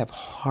Report, they have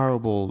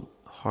horrible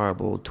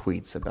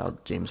tweets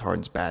about James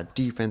Harden's bad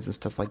defense and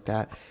stuff like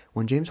that.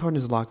 When James Harden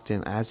is locked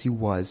in, as he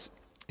was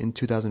in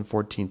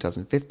 2014,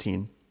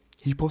 2015,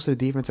 he posted a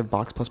defensive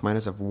box plus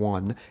minus of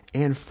 1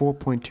 and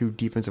 4.2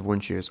 defensive win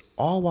shares,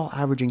 all while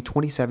averaging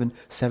 27,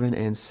 7,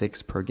 and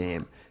 6 per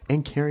game,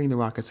 and carrying the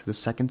Rockets to the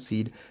 2nd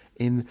seed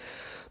in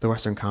the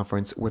Western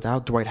Conference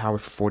without Dwight Howard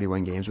for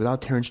 41 games,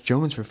 without Terrence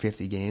Jones for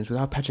 50 games,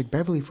 without Patrick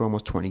Beverley for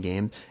almost 20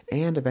 games,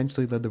 and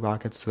eventually led the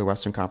Rockets to the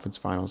Western Conference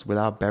Finals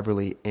without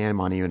Beverley and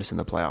Monty Eunice in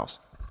the playoffs.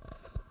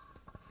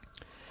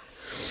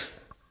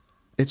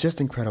 It's just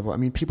incredible. I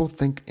mean, people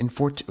think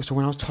so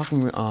when I was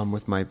talking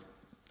with my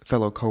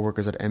fellow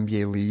coworkers at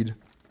NBA Lead,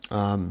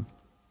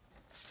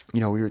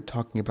 we were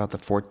talking about the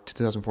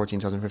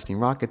 2014-2015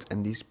 Rockets,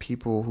 and these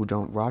people who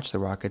don't watch the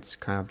Rockets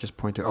kind of just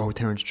point to,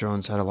 Terrence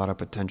Jones had a lot of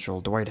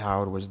potential. Dwight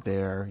Howard was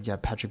there. Yeah,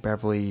 Patrick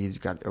Beverley, you've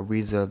got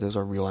Ariza. Those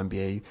are real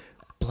NBA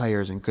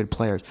players and good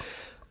players.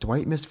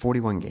 Dwight missed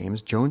 41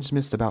 games. Jones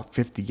missed about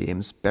 50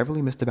 games.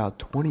 Beverley missed about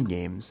 20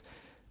 games.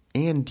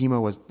 And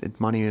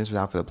Monty Eunice was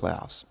out for the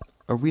playoffs.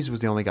 Ariza was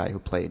the only guy who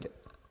played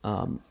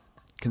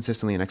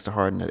consistently next to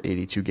Harden at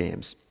 82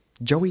 games.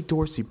 Joey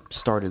Dorsey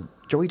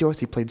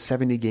played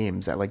 70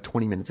 games at like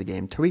 20 minutes a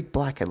game. Tariq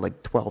Black had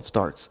like 12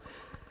 starts.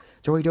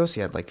 Joey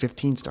Dorsey had like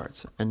 15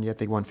 starts, and yet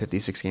they won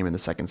 56 games in the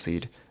 2nd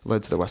seed,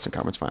 led to the Western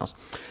Conference Finals.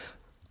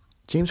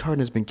 James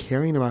Harden has been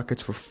carrying the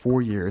Rockets for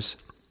 4 years,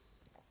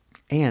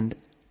 and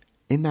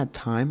in that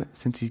time,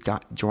 since he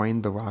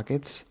joined the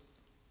Rockets,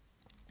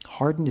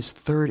 Harden is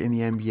 3rd in the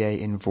NBA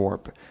in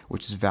VORP,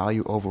 which is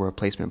value over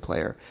replacement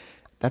player.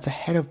 That's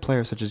ahead of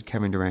players such as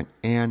Kevin Durant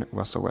and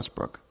Russell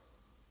Westbrook.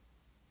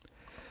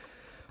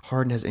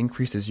 Harden has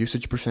increased his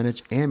usage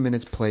percentage and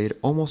minutes played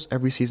almost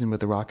every season with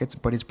the Rockets,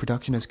 but his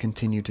production has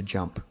continued to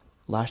jump.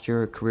 Last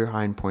year, a career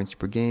high in points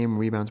per game,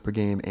 rebounds per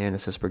game, and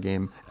assists per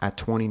game at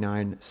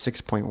 29,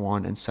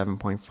 6.1, and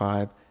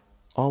 7.5,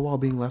 all while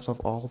being left off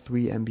all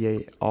 3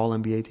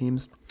 All-NBA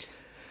teams.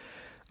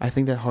 I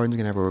think that Harden's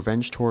going to have a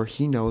revenge tour.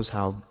 He knows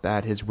how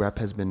bad his rep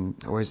has been,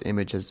 or his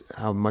image has,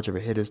 how much of a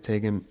hit has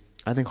taken.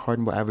 I think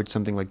Harden will average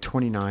something like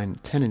 29,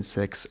 10 and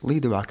 6,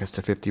 lead the Rockets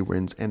to 50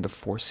 wins and the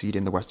 4th seed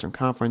in the Western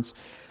Conference,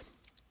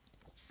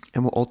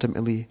 and will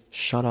ultimately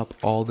shut up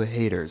all the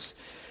haters.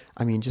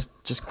 I mean,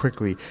 just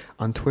quickly,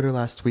 on Twitter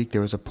last week,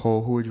 there was a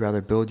poll: who would you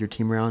rather build your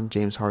team around,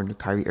 James Harden or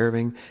Kyrie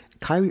Irving?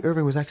 Kyrie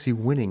Irving was actually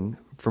winning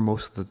for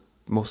most of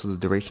the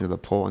duration of the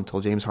poll until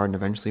James Harden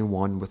eventually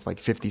won with like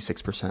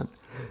 56%.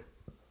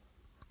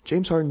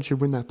 James Harden should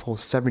win that poll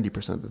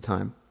 70% of the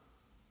time.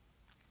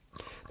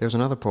 There's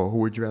another poll: who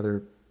would you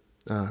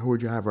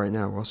have right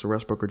now, Russell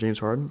Westbrook or James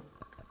Harden?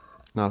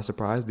 Not a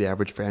surprise, the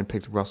average fan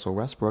picked Russell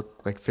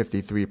Westbrook, like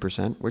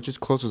 53%, which is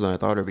closer than I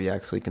thought it would be,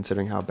 actually,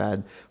 considering how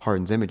bad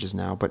Harden's image is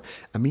now. But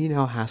Amin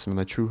Al-Hassan on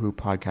the True Hoop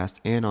podcast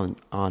and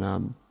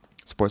on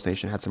Sports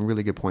Nation had some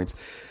really good points.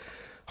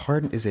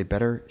 Harden is a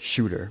better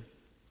shooter,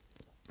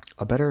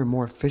 a better and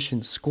more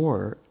efficient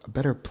scorer, a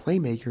better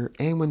playmaker,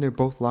 and when they're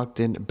both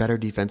locked in, better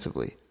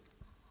defensively.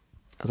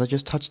 As I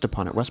just touched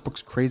upon it,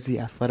 Westbrook's crazy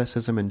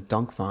athleticism and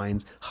dunk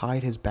vines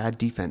hide his bad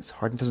defense.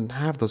 Harden doesn't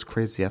have those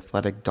crazy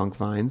athletic dunk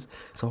vines,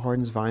 so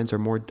Harden's vines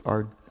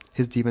are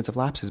his defensive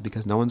lapses,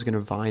 because no one's going to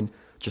vine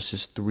just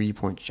his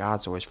 3-point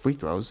shots or his free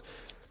throws.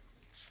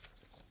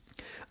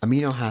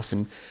 Amin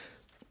Al-Hassan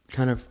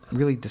kind of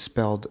really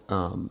dispelled.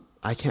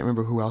 I can't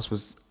remember who else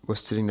was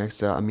sitting next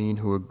to Amin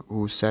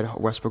who said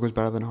Westbrook was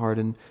better than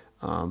Harden.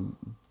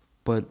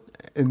 But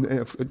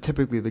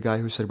typically the guy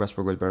who said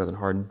Westbrook was better than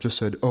Harden just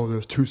said, oh,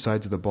 there's two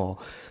sides of the ball.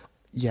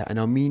 Yeah, and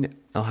Amin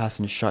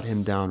Al-Hassan shut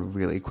him down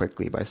really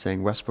quickly by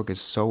saying Westbrook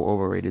is so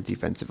overrated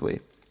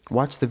defensively.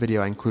 Watch the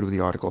video I included with the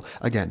article.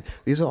 Again,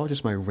 these are all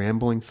just my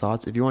rambling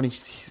thoughts. If you want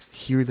to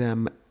hear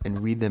them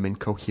and read them in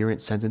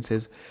coherent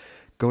sentences,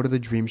 go to the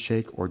Dream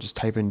Shake or just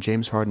type in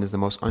James Harden is the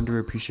most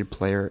underappreciated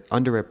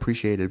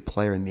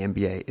player in the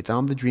NBA. It's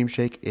on the Dream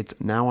Shake. It's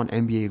now on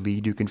NBA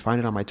Lead. You can find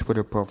it on my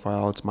Twitter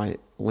profile. It's my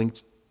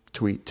linked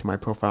tweet to my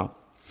profile.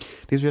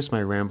 These are just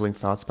my rambling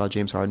thoughts about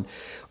James Harden.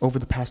 Over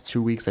the past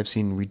 2 weeks, I've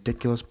seen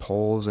ridiculous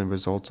polls and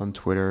results on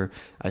Twitter.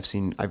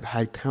 I've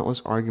had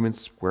countless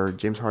arguments where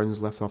James Harden's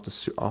left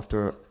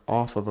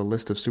off of a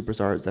list of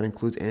superstars that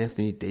includes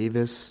Anthony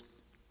Davis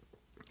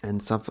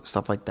and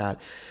stuff like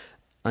that.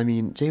 I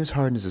mean, James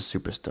Harden is a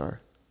superstar.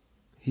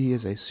 He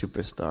is a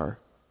superstar.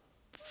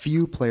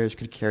 Few players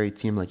could carry a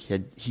team like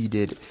he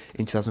did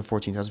in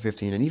 2014,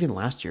 2015, and even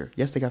last year.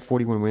 Yes, they got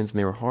 41 wins and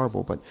they were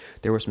horrible, but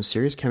there were some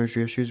serious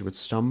chemistry issues with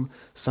some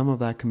of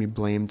that can be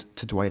blamed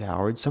to Dwight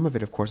Howard. Some of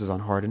it, of course, is on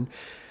Harden.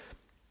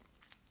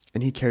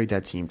 And he carried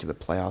that team to the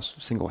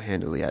playoffs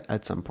single-handedly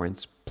at some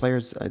points.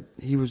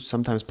 He was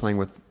sometimes playing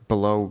with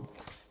below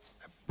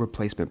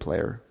replacement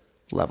player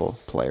level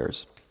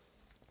players.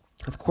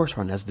 Of course,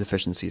 Harden has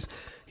deficiencies.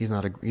 He's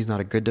not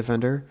a good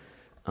defender.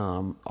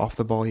 Off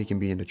the ball, he can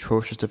be an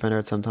atrocious defender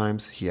at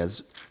sometimes. He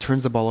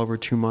turns the ball over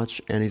too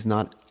much, and he's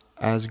not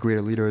as great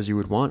a leader as you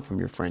would want from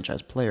your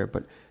franchise player.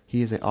 But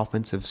he is an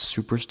offensive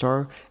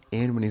superstar,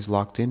 and when he's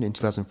locked in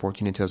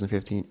 2014 and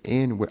 2015,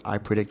 and what I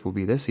predict will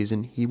be this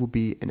season, he will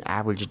be an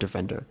average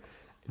defender.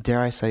 Dare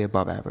I say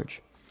above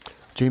average.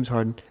 James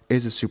Harden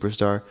is a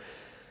superstar.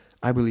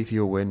 I believe he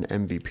will win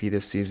MVP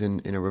this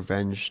season in a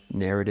revenge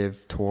narrative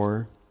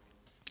tour,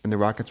 and the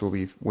Rockets will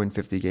win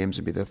 50 games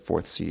and be the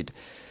 4th seed.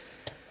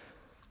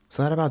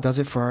 So that about does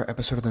it for our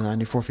episode of the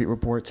 94 Feet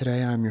Report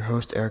today. I'm your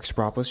host, Eric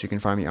Spropoulos. You can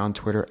find me on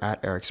Twitter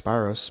at Eric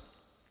Spiros.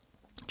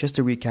 Just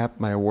to recap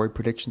my award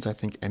predictions, I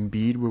think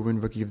Embiid will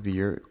win Rookie of the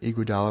Year,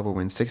 Iguodala will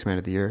win Sixth Man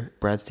of the Year,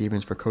 Brad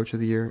Stevens for Coach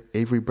of the Year,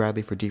 Avery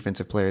Bradley for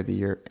Defensive Player of the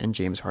Year, and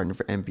James Harden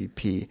for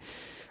MVP.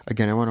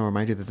 Again, I want to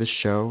remind you that this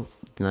show,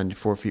 the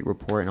 94 Feet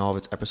Report, and all of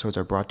its episodes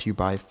are brought to you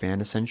by Fan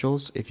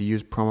Essentials. If you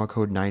use promo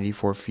code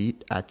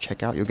 94feet at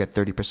checkout, you'll get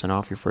 30%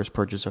 off your first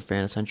purchase of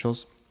Fan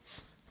Essentials.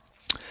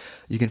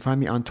 You can find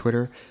me on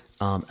Twitter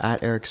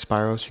at Eric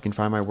Spiros. You can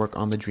find my work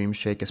on the Dream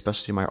Shake,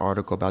 especially my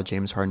article about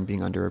James Harden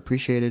being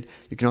underappreciated.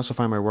 You can also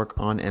find my work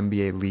on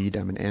NBA Lead.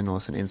 I'm an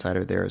analyst and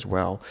insider there as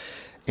well.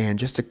 And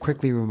just to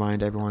quickly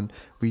remind everyone,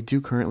 we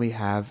do currently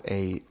have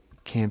a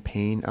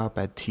campaign up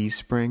at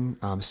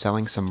Teespring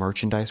selling some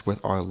merchandise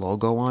with our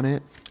logo on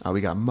it.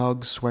 We got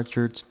mugs,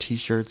 sweatshirts,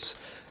 t-shirts,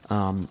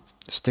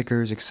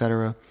 stickers,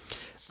 etc.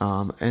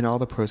 And all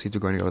the proceeds are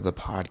going to go to the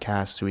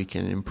podcast so we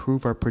can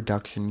improve our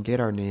production, get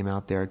our name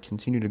out there,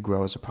 continue to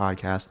grow as a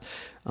podcast.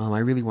 I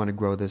really want to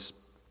grow this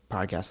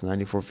podcast, the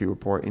 94 Feet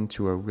Report,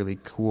 into a really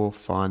cool,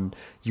 fun,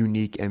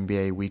 unique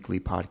NBA weekly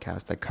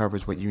podcast that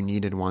covers what you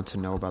need and want to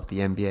know about the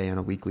NBA on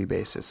a weekly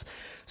basis.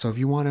 So if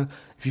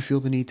you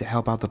feel the need to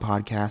help out the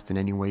podcast in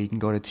any way, you can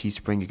go to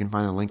Teespring. You can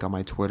find the link on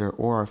my Twitter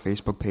or our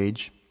Facebook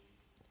page.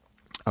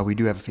 We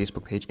do have a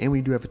Facebook page, and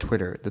we do have a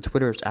Twitter. The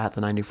Twitter is at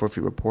the 94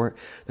 Feet Report.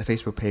 The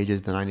Facebook page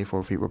is the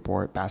 94 Feet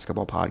Report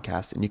Basketball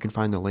Podcast, and you can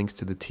find the links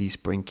to the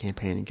Teespring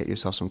campaign and get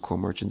yourself some cool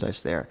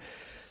merchandise there.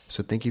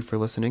 So thank you for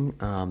listening.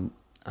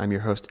 I'm your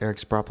host, Eric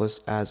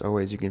Spropoulos. As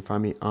always, you can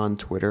find me on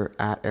Twitter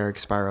at Eric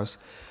Spiros.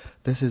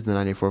 This is the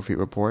 94 Feet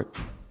Report.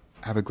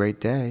 Have a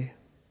great day.